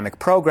dynamic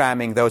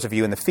programming. Those of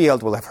you in the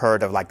field will have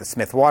heard of like the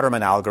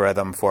Smith-Waterman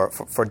algorithm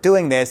for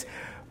doing this.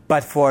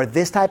 But for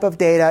this type of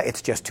data,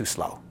 it's just too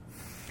slow.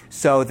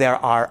 So there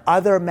are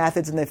other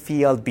methods in the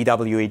field.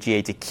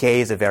 BWAG-ATK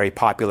is a very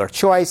popular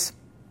choice.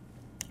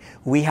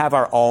 We have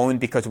our own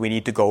because we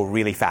need to go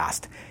really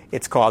fast.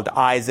 It's called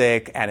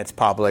Isaac, and it's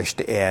published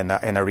in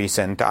a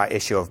recent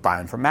issue of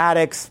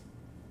Bioinformatics.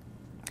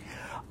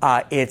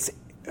 It's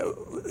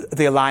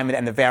the alignment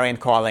and the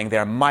variant calling.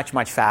 They're much,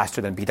 much faster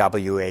than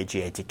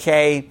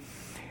BWAG-ATK.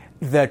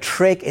 The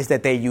trick is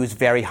that they use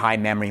very high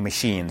memory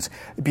machines.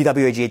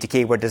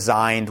 BWAG-ATK were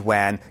designed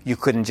when you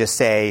couldn't just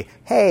say,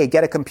 hey,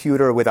 get a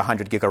computer with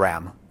 100 gig of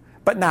RAM.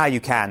 But now you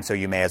can, so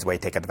you may as well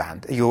take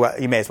advantage. You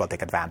may as well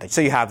take advantage.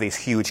 So you have these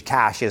huge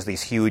caches,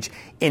 these huge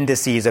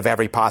indices of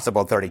every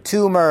possible 30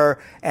 tumor,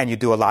 and you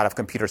do a lot of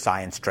computer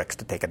science tricks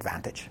to take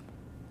advantage.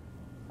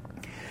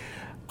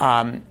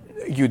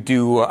 You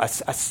do a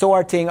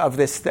sorting of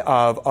this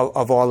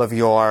of all of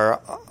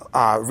your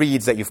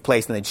reads that you've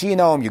placed in the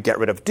genome. You get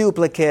rid of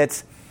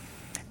duplicates.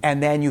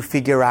 And then you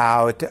figure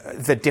out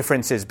the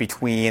differences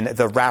between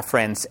the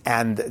reference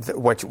and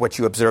what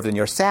you observed in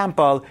your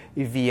sample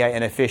via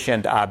an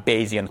efficient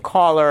Bayesian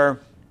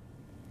caller.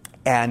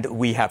 And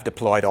we have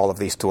deployed all of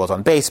these tools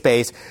on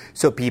BaseSpace,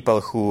 so people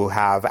who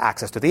have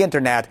access to the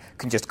internet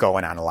can just go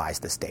and analyze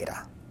this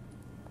data.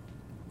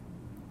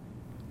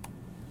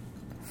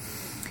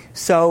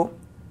 So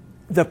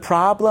the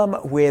problem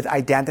with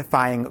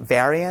identifying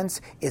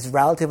variants is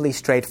relatively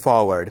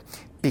straightforward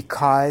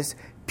because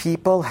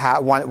people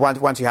have,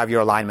 once you have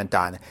your alignment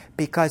done,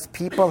 because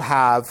people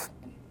have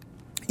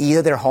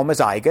either they're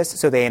homozygous,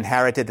 so they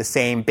inherited the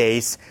same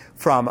base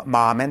from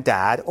mom and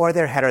dad, or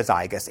they're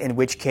heterozygous, in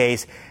which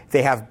case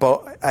they have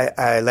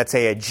let's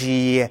say a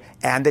G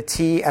and a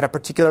T at a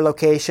particular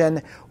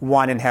location,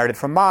 one inherited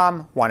from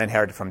mom, one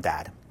inherited from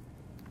dad.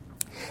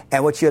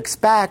 And what you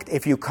expect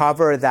if you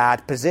cover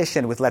that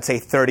position with, let's say,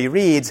 30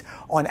 reads,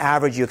 on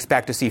average you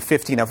expect to see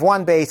 15 of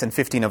one base and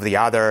 15 of the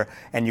other,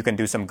 and you can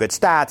do some good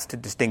stats to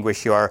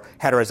distinguish your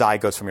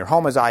heterozygotes from your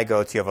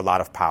homozygotes. You have a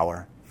lot of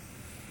power.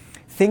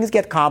 Things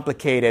get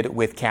complicated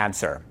with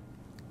cancer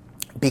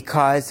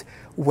because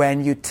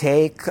when you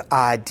take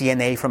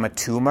DNA from a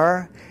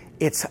tumor,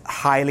 it's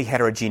highly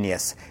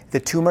heterogeneous. The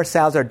tumor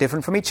cells are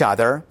different from each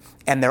other,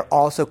 and they're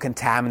also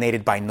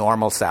contaminated by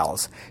normal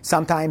cells.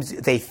 Sometimes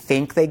they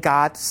think they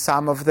got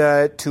some of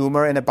the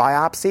tumor in a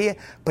biopsy,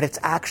 but it's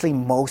actually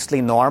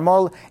mostly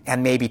normal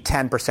and maybe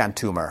 10%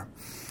 tumor.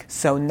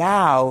 So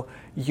now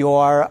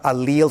your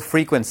allele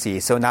frequency,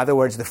 so in other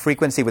words, the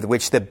frequency with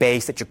which the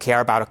base that you care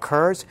about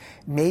occurs,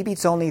 maybe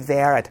it's only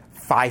there at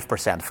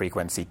 5%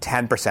 frequency,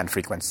 10%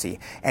 frequency,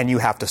 and you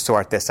have to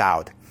sort this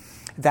out.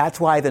 That's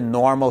why the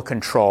normal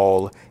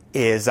control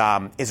is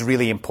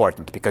really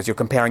important, because you're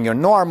comparing your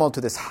normal to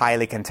this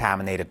highly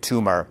contaminated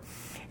tumor.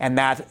 And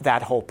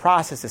that whole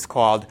process is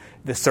called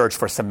the search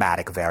for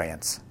somatic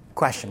variants.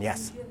 Question,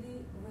 yes?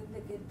 Usually when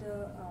they get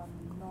the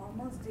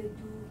normals, they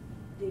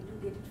do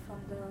get it from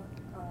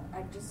the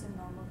adjacent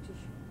normal tissue.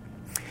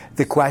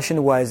 The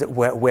question was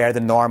where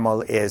the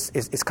normal is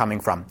coming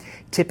from.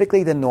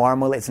 Typically, the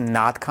normal is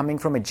not coming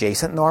from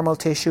adjacent normal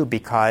tissue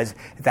because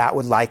that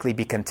would likely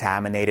be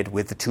contaminated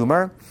with the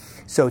tumor.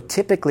 So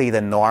typically, the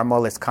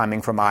normal is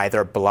coming from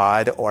either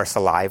blood or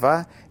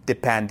saliva,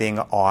 depending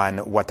on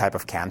what type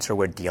of cancer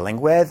we're dealing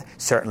with.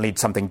 Certainly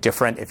something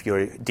different if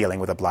you're dealing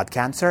with a blood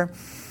cancer.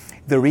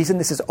 The reason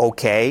this is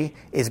okay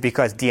is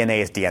because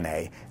DNA is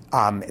DNA.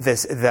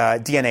 The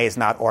DNA is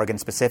not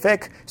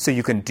organ-specific, so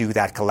you can do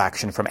that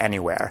collection from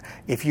anywhere.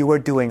 If you were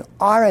doing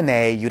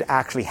RNA, you'd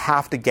actually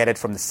have to get it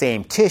from the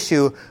same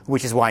tissue,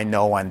 which is why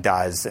no one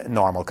does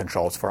normal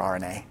controls for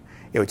RNA.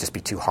 It would just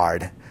be too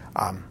hard.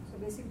 So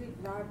basically,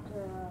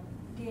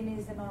 DNA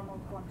is the normal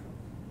control.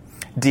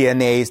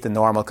 DNA is the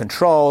normal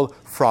control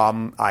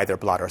from either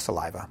blood or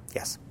saliva,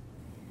 yes.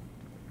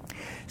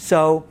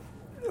 So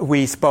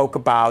we spoke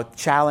about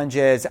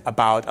challenges,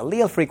 about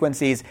allele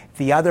frequencies.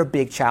 The other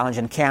big challenge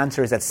in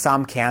cancer is that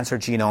some cancer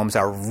genomes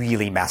are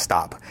really messed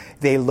up.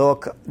 They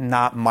look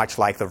not much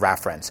like the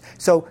reference.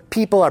 So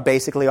people are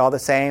basically all the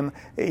same.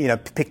 You know,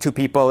 pick two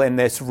people in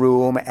this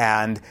room,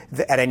 and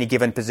at any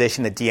given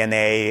position, the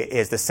DNA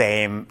is the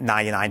same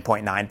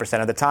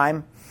 99.9% of the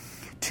time.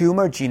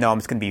 Tumor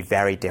genomes can be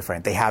very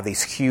different. They have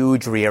these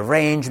huge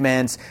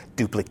rearrangements,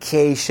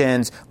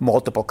 duplications,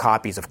 multiple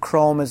copies of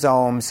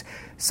chromosomes.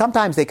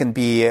 Sometimes they can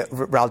be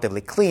relatively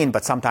clean,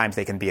 but sometimes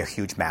they can be a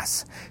huge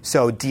mess.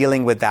 So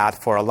dealing with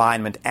that for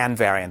alignment and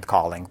variant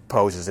calling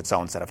poses its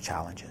own set of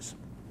challenges.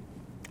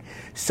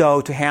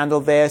 So to handle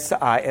this,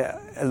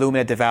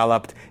 Illumina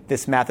developed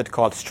this method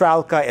called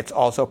Strelka. It's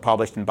also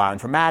published in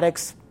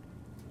Bioinformatics.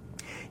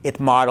 It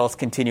models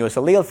continuous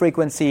allele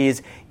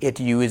frequencies.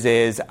 It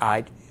uses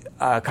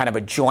kind of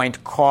a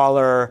joint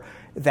caller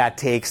that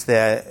takes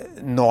the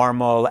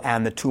normal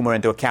and the tumor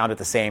into account at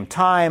the same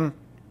time.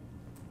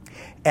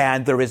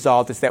 And the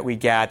result is that we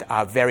get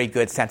very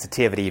good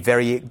sensitivity,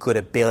 very good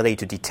ability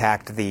to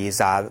detect these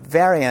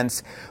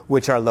variants,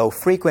 which are low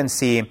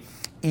frequency,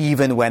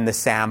 even when the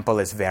sample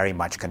is very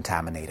much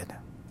contaminated.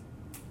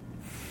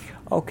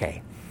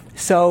 Okay,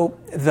 so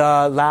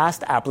the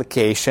last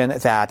application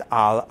that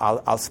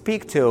I'll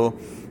speak to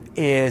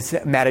is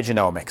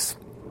metagenomics.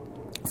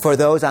 For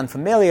those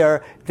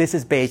unfamiliar, this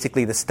is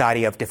basically the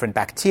study of different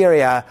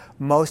bacteria.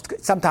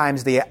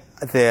 Sometimes the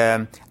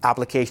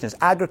application is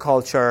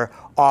agriculture.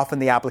 Often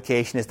the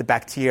application is the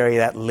bacteria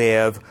that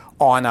live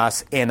on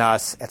us, in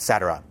us,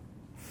 etc.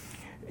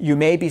 You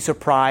may be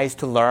surprised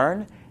to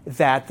learn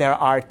that there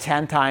are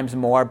 10 times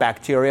more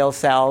bacterial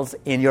cells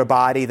in your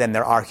body than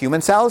there are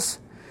human cells.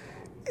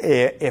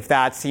 If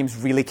that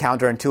seems really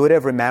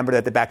counterintuitive, remember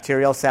that the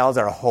bacterial cells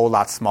are a whole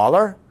lot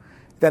smaller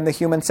than the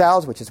human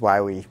cells, which is why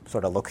we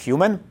sort of look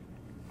human.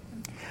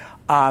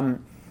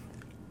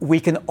 We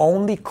can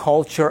only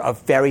culture a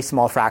very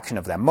small fraction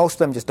of them. Most of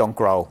them just don't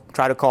grow.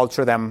 Try to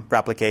culture them,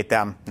 replicate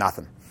them,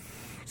 nothing.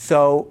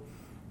 So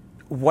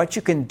what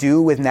you can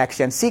do with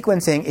next-gen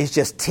sequencing is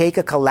just take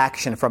a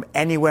collection from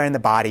anywhere in the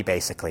body,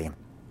 basically,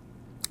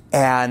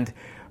 and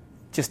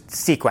just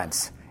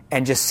sequence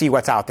and just see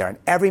what's out there. And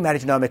every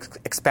metagenomics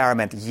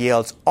experiment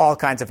yields all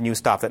kinds of new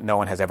stuff that no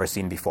one has ever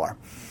seen before.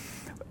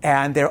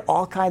 And there are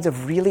all kinds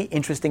of really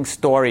interesting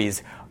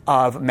stories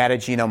of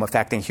metagenome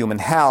affecting human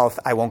health.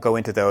 I won't go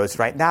into those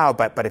right now,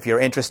 but if you're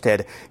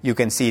interested, you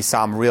can see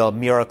some real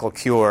miracle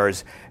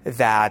cures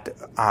that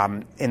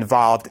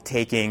involved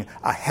taking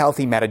a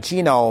healthy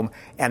metagenome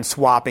and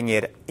swapping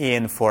it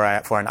in for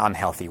an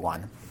unhealthy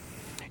one.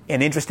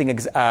 An interesting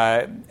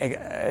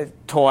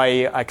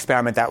toy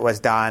experiment that was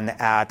done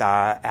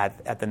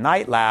at the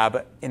Knight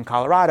Lab in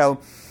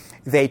Colorado.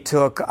 They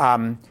took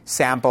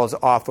samples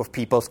off of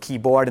people's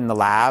keyboard in the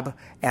lab,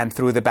 and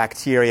through the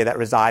bacteria that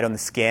reside on the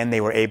skin, they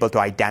were able to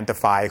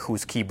identify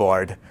whose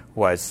keyboard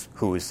was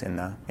whose in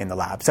the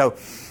lab. So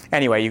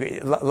anyway,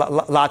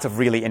 lots of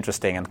really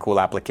interesting and cool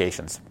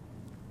applications.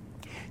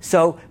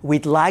 So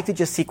we'd like to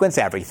just sequence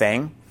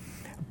everything,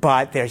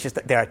 but there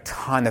are a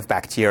ton of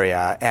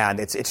bacteria, and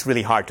it's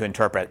really hard to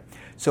interpret.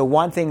 So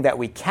one thing that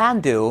we can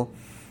do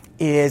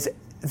is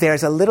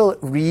there's a little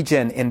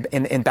region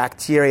in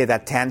bacteria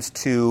that tends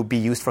to be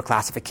used for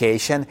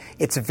classification.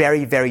 It's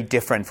very, very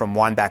different from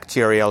one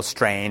bacterial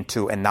strain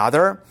to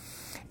another.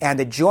 And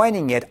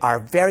adjoining it are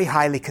very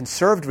highly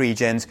conserved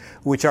regions,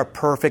 which are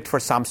perfect for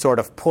some sort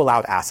of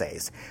pull-out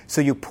assays.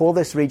 So you pull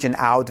this region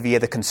out via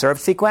the conserved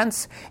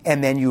sequence,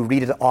 and then you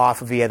read it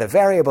off via the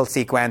variable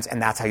sequence,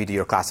 and that's how you do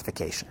your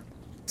classification.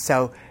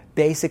 So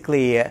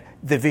basically,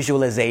 the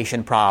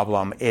visualization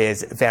problem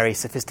is very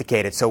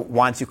sophisticated. So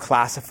once you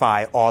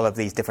classify all of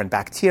these different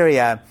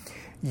bacteria,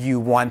 you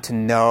want to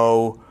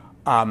know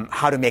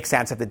how to make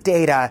sense of the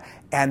data,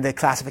 and the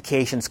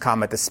classifications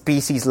come at the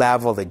species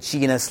level, the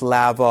genus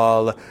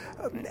level,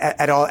 at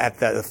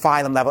the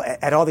phylum level,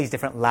 at all these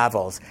different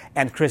levels.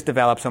 And Chris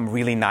developed some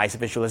really nice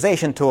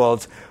visualization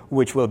tools,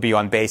 which will be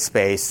on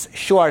BaseSpace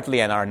shortly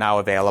and are now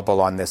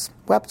available on this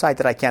website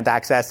that I can't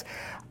access,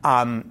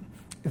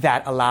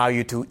 that allow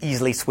you to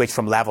easily switch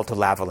from level to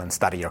level and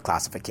study your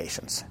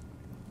classifications.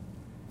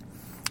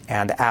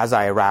 And as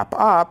I wrap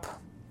up,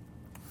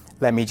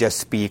 let me just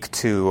speak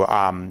to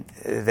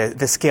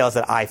the skills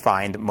that I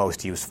find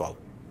most useful.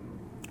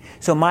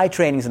 So my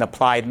training is in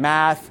applied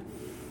math.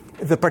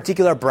 The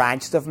particular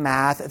branches of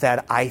math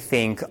that I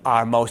think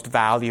are most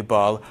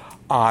valuable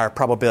are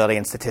probability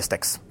and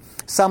statistics.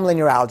 Some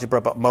linear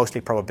algebra, but mostly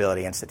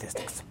probability and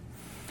statistics.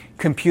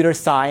 Computer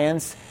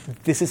science,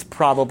 this is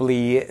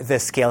probably the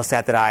skill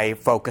set that I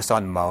focus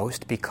on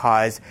most,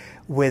 because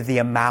with the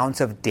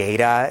amounts of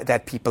data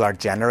that people are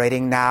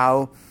generating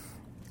now,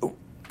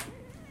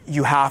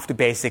 you have to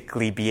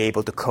basically be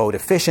able to code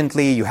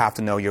efficiently. You have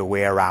to know your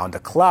way around a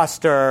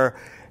cluster.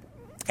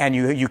 And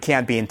you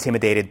can't be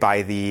intimidated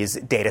by these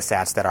data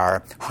sets that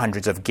are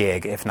hundreds of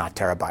gig, if not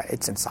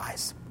terabytes in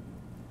size.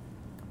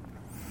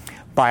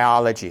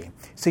 Biology.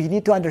 So you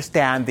need to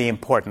understand the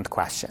important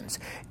questions.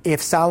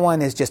 If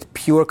someone is just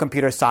pure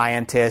computer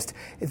scientist,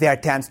 there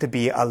tends to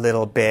be a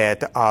little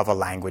bit of a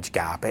language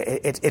gap.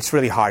 It's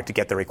really hard to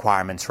get the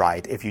requirements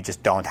right if you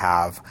just don't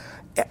have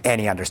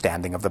any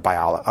understanding of the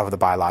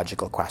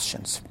biological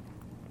questions.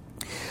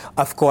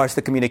 Of course,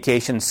 the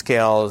communication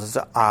skills,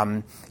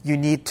 you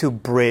need to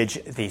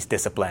bridge these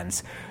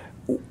disciplines.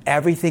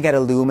 Everything at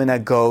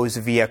Illumina goes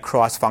via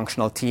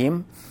cross-functional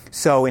team.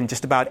 So in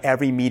just about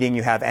every meeting,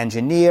 you have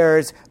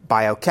engineers,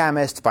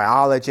 biochemists,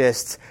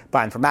 biologists,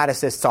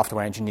 bioinformaticists,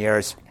 software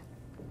engineers,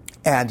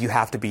 and you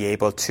have to be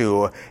able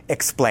to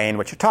explain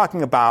what you're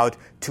talking about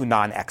to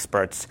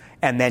non-experts.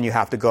 And then you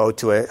have to go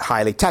to a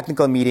highly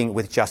technical meeting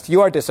with just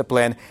your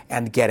discipline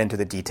and get into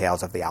the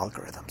details of the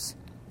algorithms.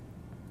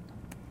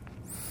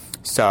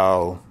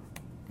 So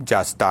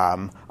just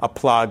a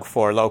plug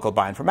for local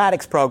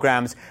bioinformatics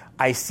programs.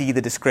 I see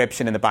the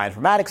description in the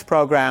bioinformatics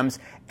programs,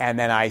 and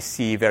then I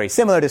see very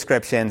similar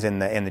descriptions in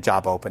the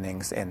job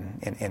openings in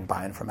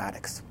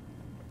bioinformatics.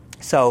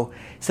 So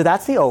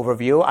that's the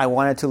overview. I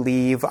wanted to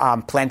leave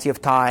plenty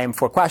of time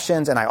for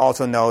questions, and I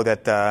also know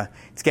that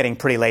it's getting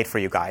pretty late for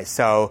you guys.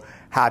 So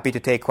happy to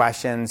take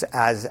questions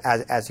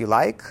as you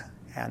like,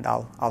 and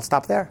I'll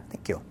stop there.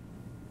 Thank you.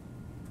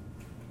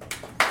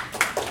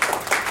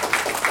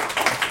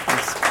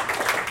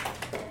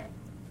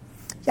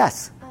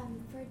 Yes?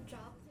 For job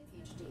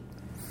PhD.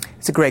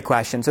 It's a great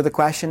question. So the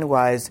question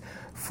was,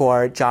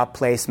 for job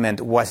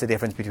placement, what's the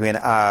difference between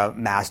a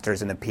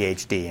master's and a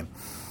PhD?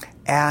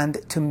 And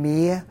to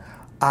me,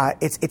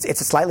 it's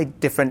a slightly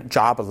different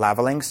job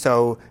leveling.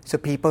 So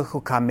people who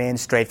come in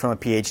straight from a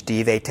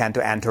PhD, they tend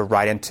to enter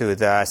right into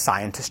the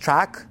scientist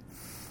track,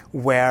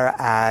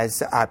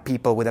 whereas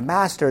people with a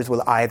master's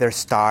will either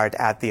start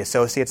at the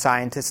associate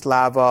scientist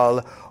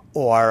level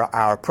or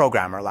our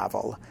programmer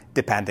level,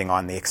 depending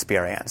on the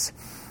experience.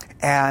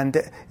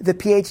 And the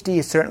PhD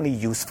is certainly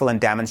useful in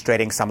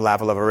demonstrating some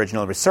level of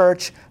original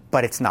research,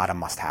 but it's not a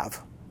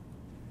must-have.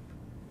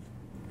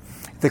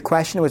 The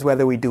question was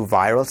whether we do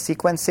viral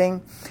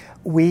sequencing.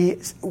 We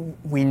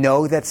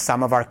know that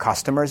some of our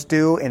customers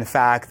do. In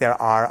fact, there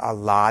are a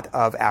lot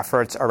of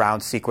efforts around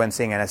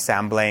sequencing and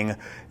assembling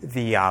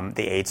the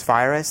AIDS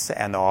virus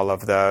and all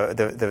of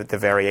the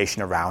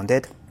variation around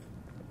it.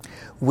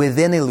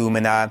 Within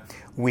Illumina,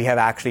 we have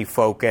actually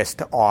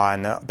focused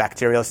on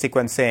bacterial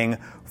sequencing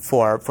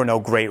for no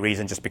great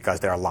reason, just because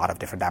there are a lot of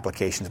different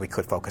applications we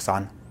could focus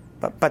on.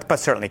 But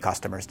certainly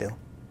customers do.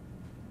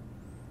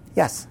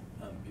 Yes?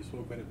 You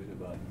spoke quite a bit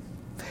about.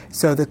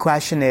 So the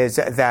question is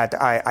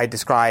that I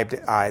described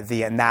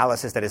the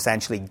analysis that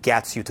essentially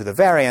gets you to the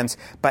variants,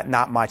 but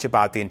not much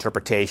about the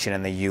interpretation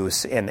and the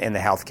use in the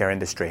healthcare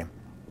industry.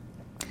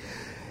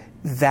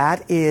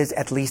 That is,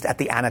 at least at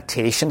the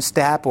annotation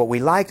step, what we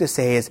like to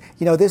say is,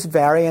 this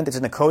variant is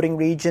in the coding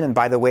region, and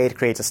by the way, it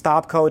creates a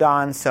stop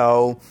codon,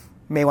 so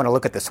you may want to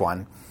look at this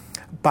one.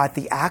 But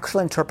the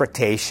actual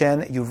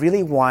interpretation, you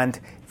really want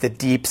the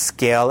deep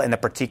skill in a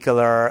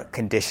particular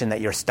condition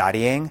that you're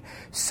studying.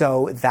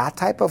 So that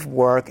type of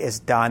work is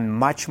done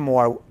much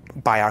more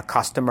by our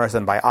customers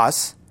than by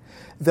us,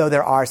 though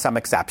there are some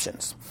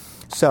exceptions.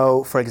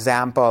 So, for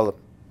example,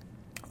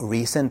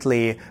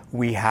 recently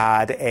we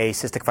had a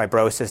cystic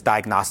fibrosis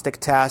diagnostic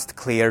test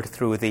cleared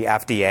through the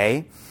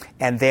FDA,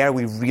 and there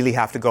we really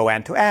have to go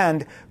end to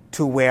end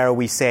to where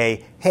we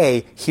say,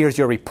 hey, here's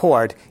your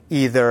report,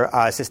 either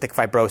a cystic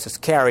fibrosis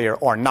carrier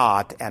or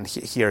not, and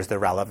here's the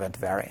relevant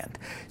variant.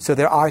 So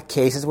there are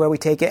cases where we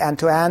take it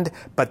end-to-end,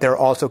 but there are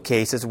also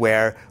cases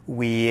where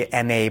we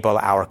enable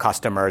our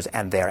customers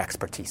and their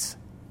expertise.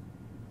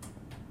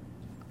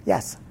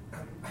 Yes?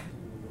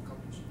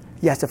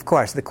 Yes, of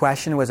course. The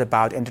question was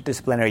about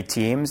interdisciplinary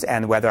teams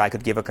and whether I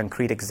could give a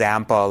concrete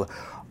example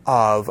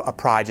of a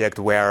project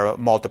where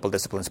multiple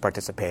disciplines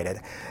participated.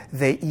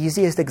 The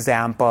easiest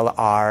example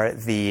are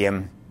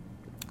the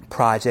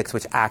projects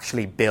which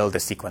actually build a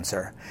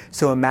sequencer.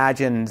 So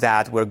imagine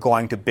that we're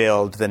going to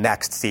build the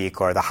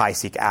NextSeq or the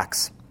HiSeq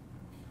X.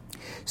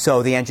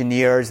 So the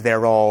engineers, their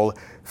role,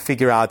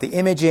 figure out the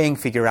imaging,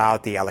 figure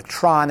out the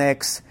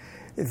electronics.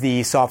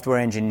 The software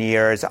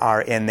engineers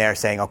are in there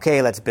saying,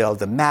 okay, let's build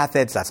the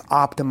methods, let's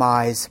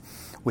optimize.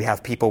 We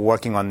have people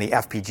working on the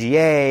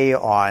FPGA,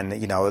 on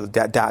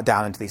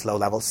down into these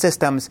low-level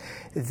systems.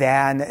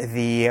 Then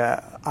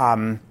the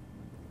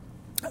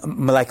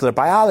molecular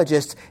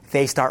biologists,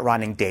 they start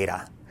running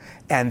data.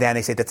 And then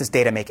they say, does this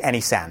data make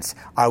any sense?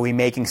 Are we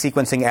making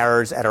sequencing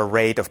errors at a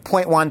rate of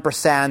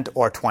 0.1%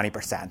 or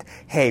 20%?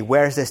 Hey,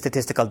 where's the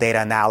statistical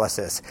data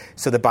analysis?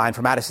 So the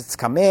bioinformaticists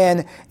come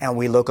in, and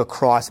we look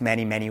across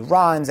many, many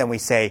runs, and we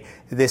say,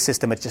 this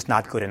system is just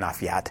not good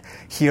enough yet.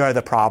 Here are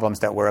the problems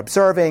that we're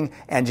observing.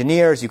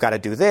 Engineers, you got to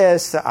do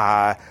this.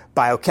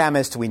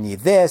 Biochemists, we need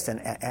this,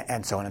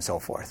 and so on and so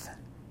forth.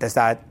 Does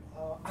that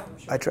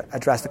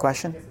address the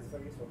question? This is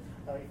very useful.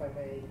 If I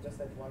may just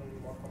add one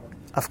more comment.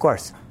 Of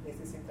course.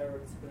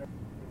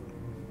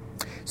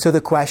 So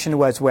the question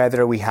was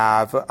whether we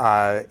have,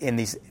 in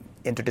these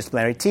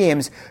interdisciplinary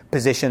teams,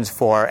 positions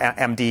for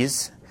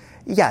MDs.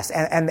 Yes,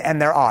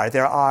 and there are.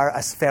 There are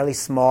a fairly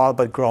small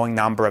but growing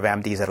number of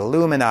MDs at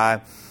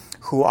Illumina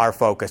who are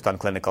focused on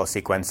clinical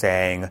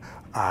sequencing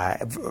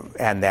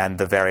and then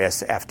the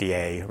various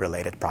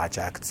FDA-related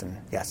projects.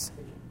 And yes.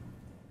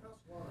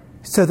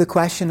 So the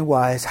question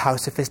was how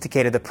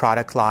sophisticated the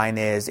product line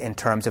is in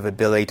terms of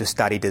ability to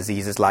study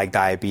diseases like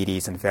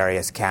diabetes and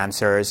various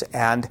cancers.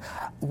 And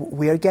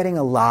we are getting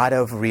a lot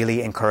of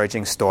really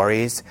encouraging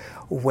stories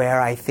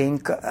where I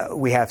think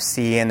we have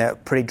seen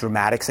pretty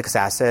dramatic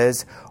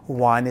successes.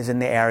 One is in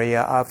the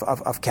area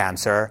of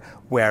cancer,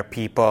 where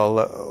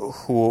people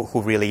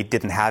who really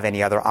didn't have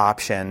any other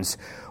options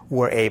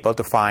were able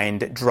to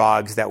find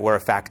drugs that were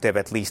effective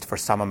at least for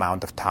some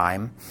amount of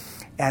time.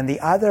 And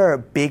the other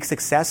big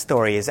success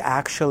story is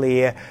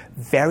actually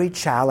very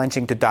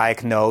challenging to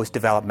diagnose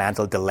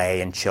developmental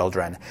delay in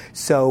children.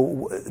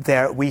 So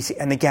there we see,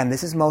 and again,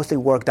 this is mostly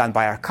work done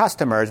by our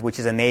customers, which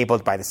is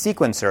enabled by the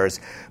sequencers,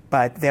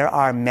 but there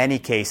are many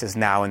cases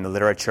now in the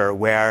literature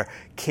where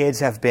kids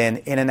have been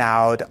in and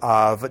out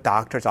of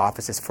doctors'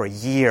 offices for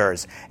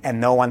years,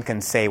 and no one can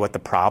say what the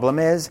problem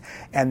is,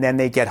 and then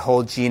they get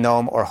whole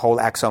genome or whole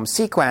exome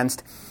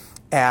sequenced,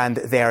 and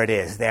there it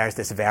is. There's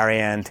this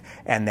variant,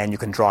 and then you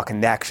can draw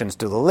connections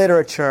to the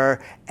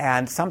literature,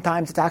 and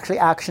sometimes it's actually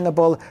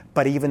actionable,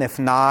 but even if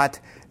not,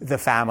 the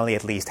family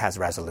at least has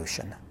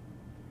resolution.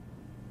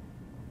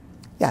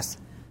 Yes?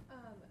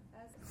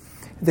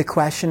 The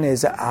question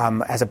is,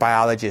 as a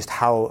biologist,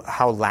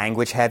 how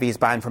language-heavy is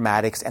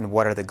bioinformatics, and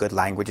what are the good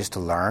languages to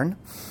learn?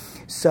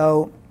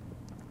 So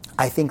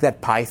I think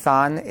that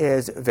Python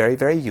is very,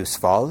 very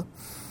useful.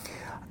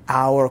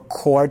 Our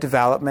core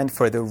development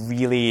for the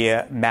really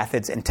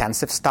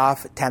methods-intensive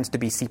stuff tends to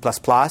be C++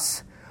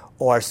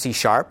 or C#,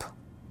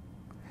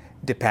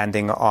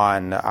 depending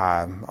on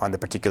the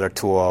particular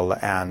tool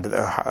and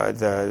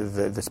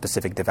the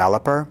specific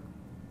developer.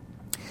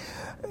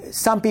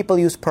 Some people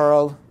use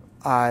Perl,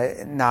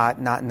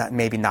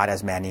 maybe not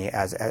as many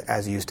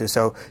as used to.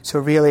 So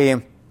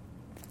really,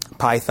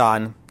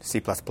 Python,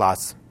 C++,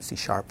 C#.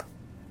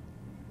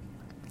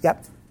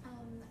 Yep.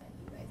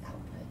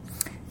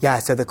 Yeah,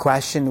 so the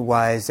question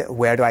was,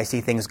 where do I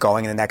see things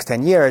going in the next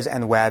 10 years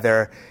and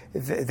whether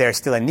there's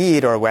still a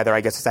need or whether,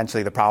 I guess,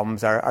 essentially the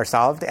problems are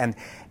solved. And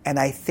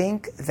I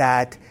think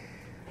that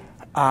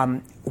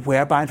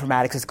where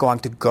bioinformatics is going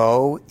to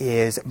go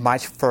is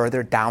much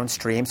further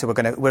downstream. So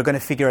we're gonna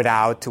figure it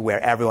out to where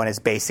everyone is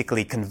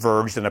basically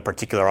converged in a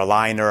particular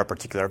aligner, a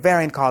particular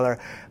variant caller.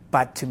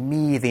 But to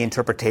me, the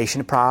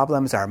interpretation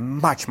problems are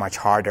much, much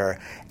harder,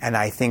 and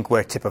I think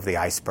we're tip of the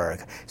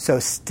iceberg. So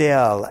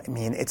still, I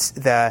mean, it's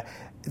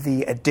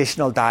the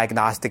additional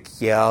diagnostic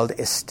yield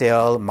is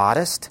still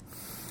modest,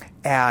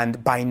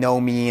 and by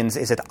no means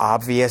is it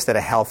obvious that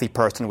a healthy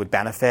person would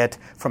benefit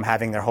from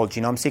having their whole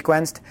genome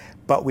sequenced,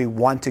 but we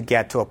want to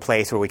get to a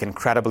place where we can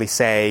credibly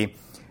say,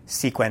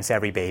 sequence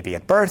every baby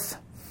at birth,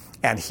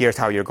 and here's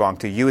how you're going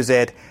to use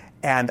it.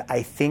 And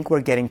I think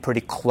we're getting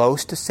pretty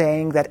close to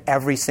saying that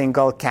every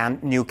single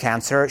new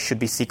cancer should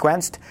be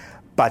sequenced,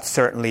 but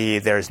certainly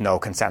there's no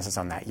consensus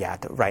on that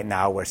yet. Right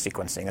now, we're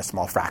sequencing a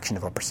small fraction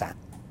of a %.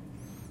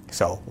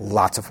 So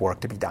lots of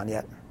work to be done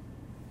yet.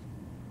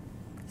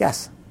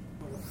 Yes?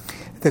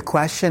 The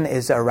question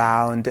is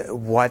around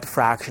what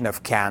fraction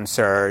of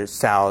cancer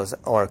cells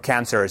or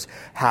cancers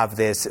have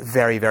this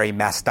very, very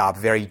messed up,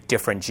 very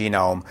different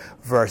genome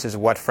versus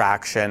what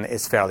fraction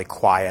is fairly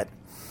quiet.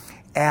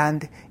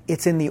 And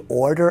it's in the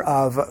order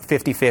of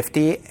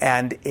 50-50,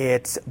 and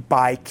it's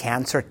by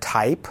cancer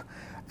type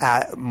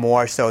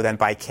more so than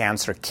by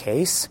cancer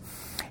case.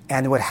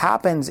 And what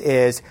happens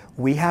is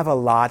we have a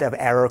lot of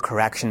error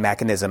correction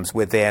mechanisms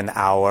within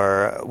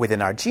our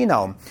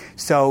genome.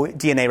 So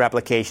DNA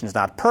replication is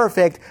not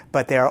perfect,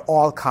 but there are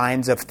all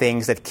kinds of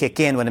things that kick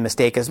in when a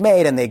mistake is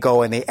made, and they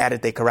go and they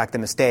edit, they correct the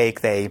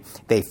mistake, they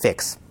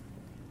fix.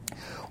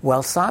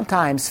 Well,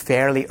 sometimes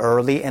fairly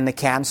early in the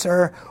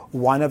cancer,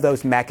 one of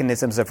those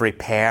mechanisms of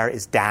repair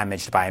is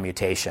damaged by a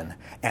mutation,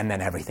 and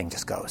then everything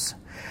just goes.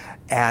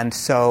 And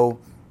so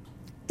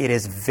it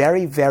is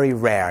very, very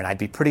rare, and I'd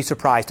be pretty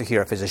surprised to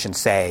hear a physician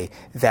say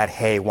that,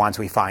 hey, once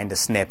we find a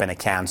SNP in a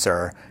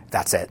cancer,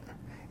 that's it.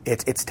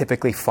 It's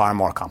typically far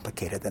more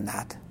complicated than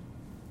that.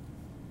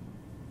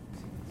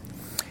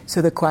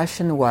 So the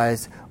question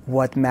was,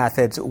 what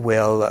methods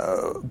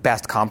will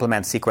best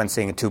complement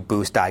sequencing to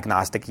boost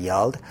diagnostic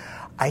yield?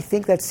 I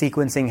think that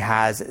sequencing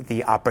has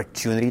the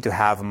opportunity to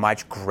have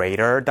much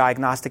greater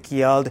diagnostic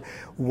yield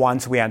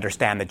once we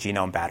understand the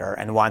genome better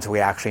and once we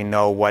actually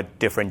know what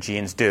different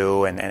genes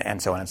do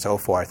and so on and so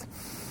forth.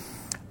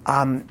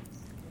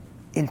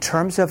 In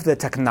terms of the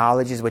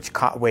technologies which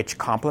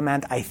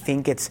complement, I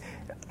think it's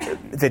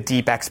the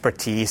deep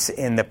expertise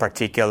in the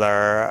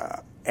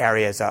particular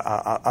areas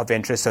of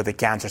interest. So the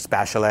cancer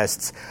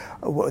specialists,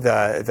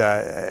 whether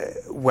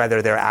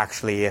they're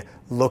actually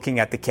looking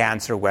at the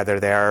cancer, whether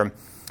they're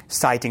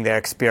citing their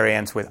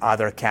experience with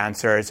other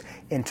cancers.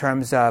 In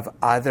terms of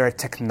other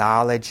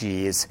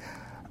technologies,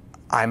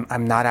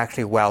 I'm not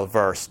actually well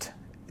versed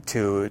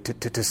to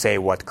say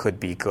what could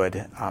be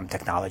good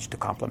technology to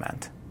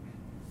complement.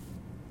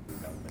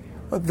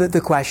 The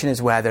question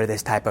is whether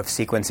this type of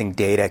sequencing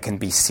data can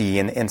be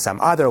seen in some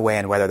other way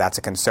and whether that's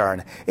a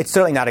concern. It's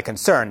certainly not a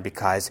concern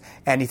because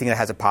anything that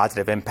has a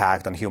positive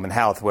impact on human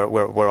health,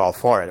 we're all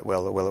for it.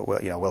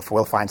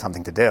 We'll find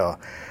something to do.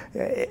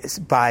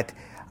 But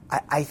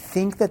I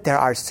think that there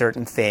are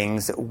certain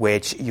things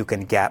which you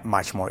can get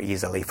much more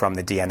easily from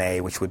the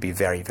DNA, which would be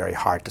very, very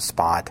hard to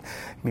spot.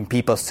 I mean,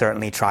 people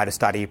certainly try to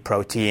study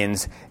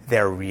proteins.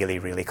 They're really,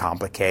 really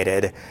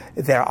complicated.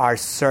 There are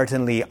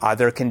certainly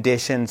other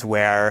conditions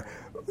where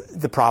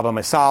the problem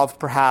is solved,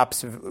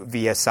 perhaps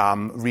via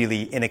some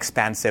really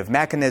inexpensive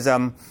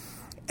mechanism,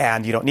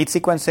 and you don't need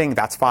sequencing.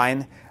 That's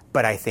fine.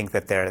 But I think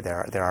that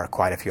there are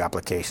quite a few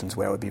applications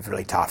where it would be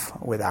really tough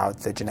without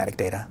the genetic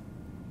data.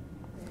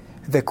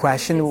 The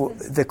question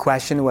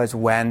was,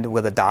 when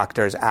will the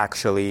doctors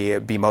actually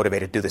be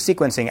motivated to do the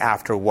sequencing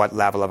after what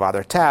level of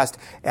other test?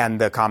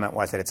 And the comment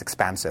was that it's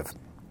expensive.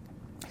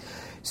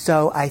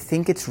 So I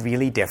think it's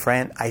really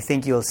different. I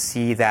think you'll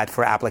see that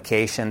for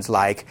applications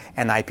like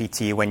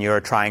NIPT, when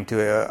you're trying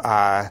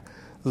to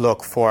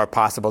look for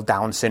possible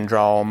Down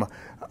syndrome,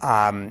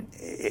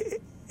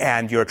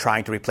 and you're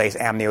trying to replace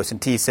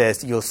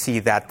amniocentesis, you'll see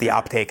that the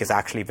uptake is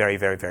actually very,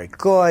 very, very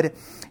good.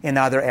 In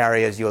other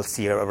areas, you'll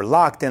see a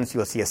reluctance,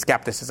 you'll see a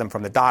skepticism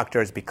from the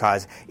doctors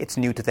because it's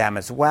new to them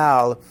as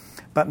well.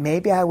 But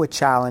maybe I would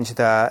challenge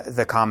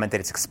the comment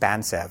that it's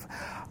expensive.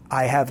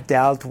 I have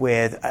dealt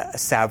with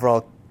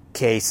several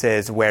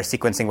cases where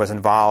sequencing was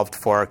involved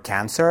for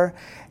cancer,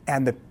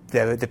 and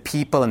the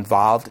people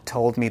involved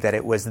told me that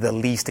it was the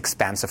least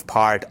expensive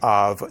part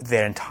of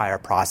their entire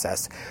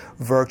process.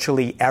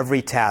 Virtually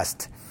every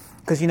test,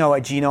 because a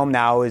genome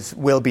now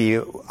will be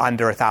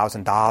under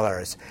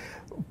 $1,000.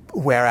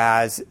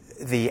 Whereas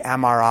the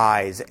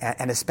MRIs,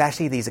 and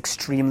especially these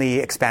extremely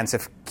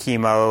expensive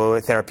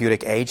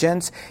chemotherapeutic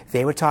agents,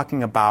 they were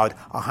talking about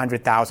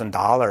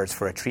 $100,000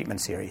 for a treatment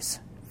series.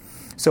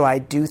 So I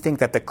do think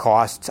that the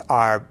costs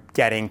are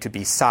getting to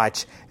be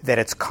such that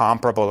it's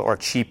comparable or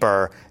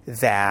cheaper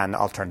than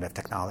alternative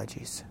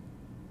technologies.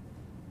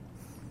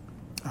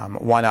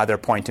 One other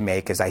point to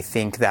make is I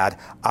think that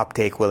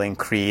uptake will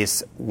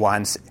increase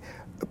once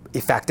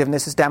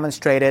effectiveness is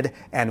demonstrated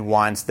and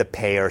once the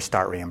payers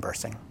start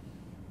reimbursing.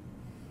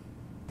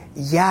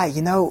 Yeah,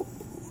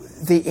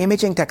 the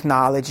imaging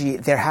technology,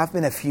 there have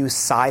been a few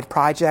side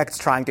projects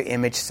trying to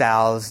image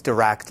cells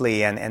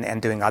directly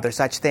and doing other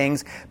such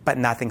things, but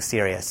nothing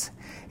serious.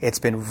 It's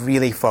been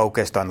really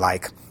focused on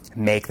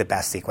make the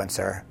best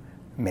sequencer,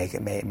 make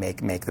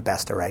the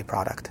best array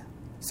product.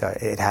 So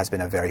it has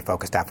been a very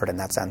focused effort in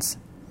that sense.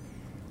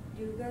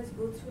 Do you guys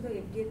go through the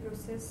FDA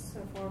process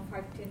for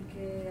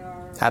 510K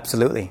or?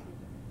 Absolutely.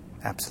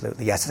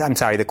 Yes. I'm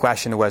sorry. The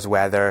question was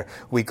whether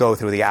we go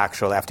through the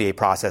actual FDA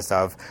process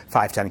of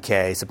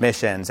 510K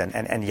submissions,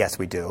 and yes,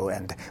 we do,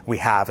 and we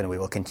have, and we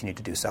will continue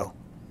to do so.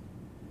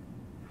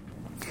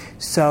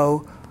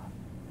 So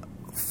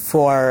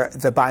for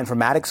the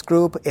bioinformatics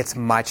group, it's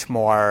much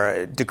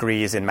more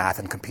degrees in math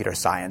and computer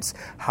science.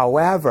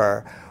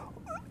 However,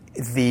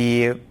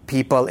 the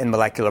people in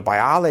molecular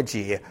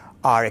biology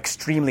are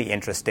extremely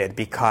interested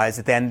because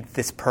then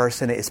this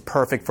person is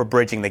perfect for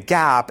bridging the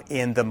gap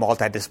in the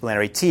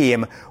multidisciplinary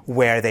team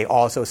where they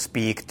also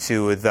speak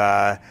to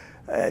the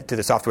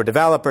software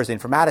developers,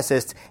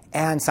 informaticists,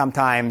 and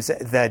sometimes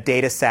the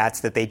data sets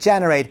that they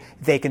generate,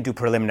 they can do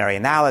preliminary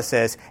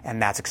analysis, and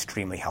that's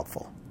extremely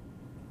helpful.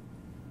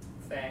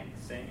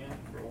 Thanks, Damien,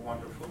 for a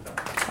wonderful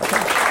talk.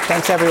 Okay.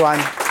 Thanks, everyone.